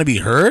questions you want to be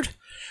heard,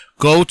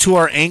 go to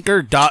our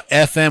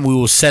Anchor.fm. We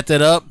will set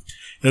that up.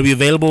 It'll be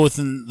available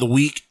within the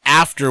week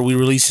after we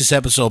release this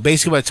episode.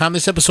 Basically, by the time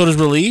this episode is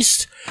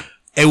released,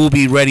 it will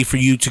be ready for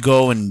you to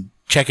go and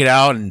check it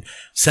out and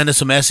send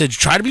us a message.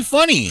 Try to be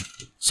funny.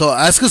 So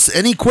ask us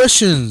any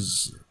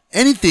questions.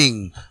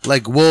 Anything,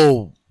 like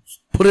we'll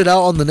put it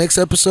out on the next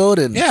episode,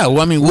 and yeah, well,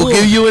 I mean, we'll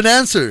give you an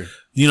answer.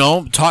 You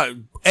know,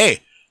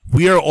 hey,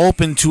 we are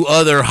open to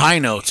other high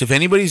notes. If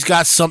anybody's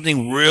got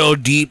something real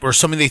deep or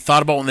something they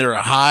thought about when they were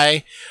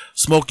high,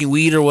 smoking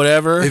weed or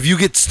whatever. If you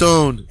get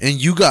stoned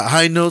and you got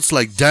high notes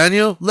like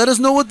Daniel, let us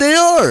know what they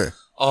are.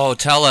 Oh,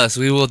 tell us.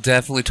 We will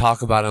definitely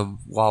talk about them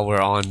while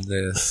we're on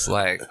this.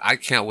 Like, I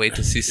can't wait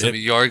to see some of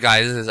your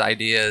guys'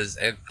 ideas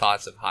and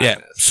thoughts of highness.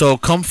 Yeah. So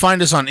come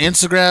find us on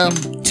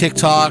Instagram,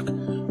 TikTok,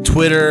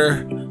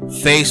 Twitter,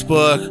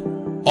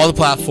 Facebook, all the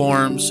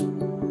platforms.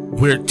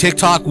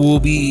 TikTok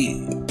will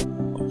be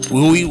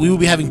we will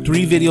be having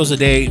 3 videos a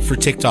day for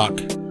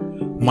TikTok.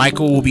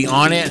 Michael will be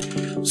on it.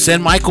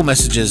 Send Michael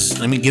messages.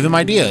 I mean, give him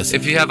ideas.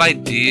 If you have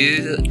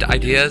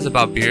ideas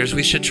about beers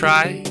we should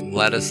try,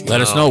 let us know.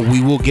 Let us know.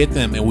 We will get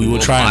them and we will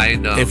try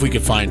them if we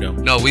can find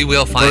them. No, we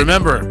will find them.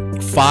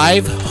 Remember,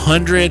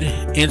 500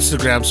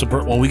 Instagram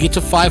support. When we get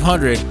to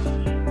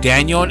 500,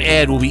 Daniel and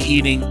Ed will be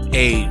eating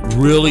a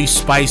really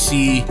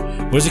spicy.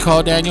 What is it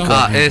called, Daniel?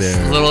 It's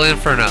Little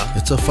Inferno.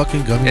 It's a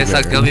fucking gummy bear. It's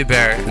a gummy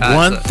bear.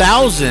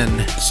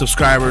 1,000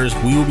 subscribers.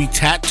 We will be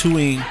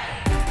tattooing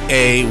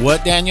a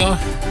what, Daniel?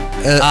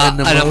 An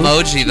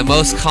emoji, the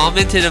most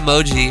commented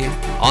emoji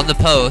on the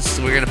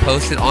post. We're gonna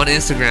post it on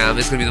Instagram.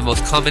 It's gonna be the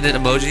most commented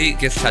emoji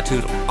gets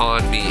tattooed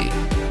on me.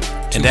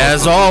 And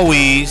as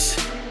always,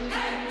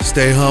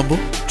 stay humble,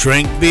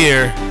 drink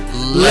beer.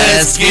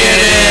 Let's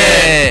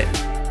get it.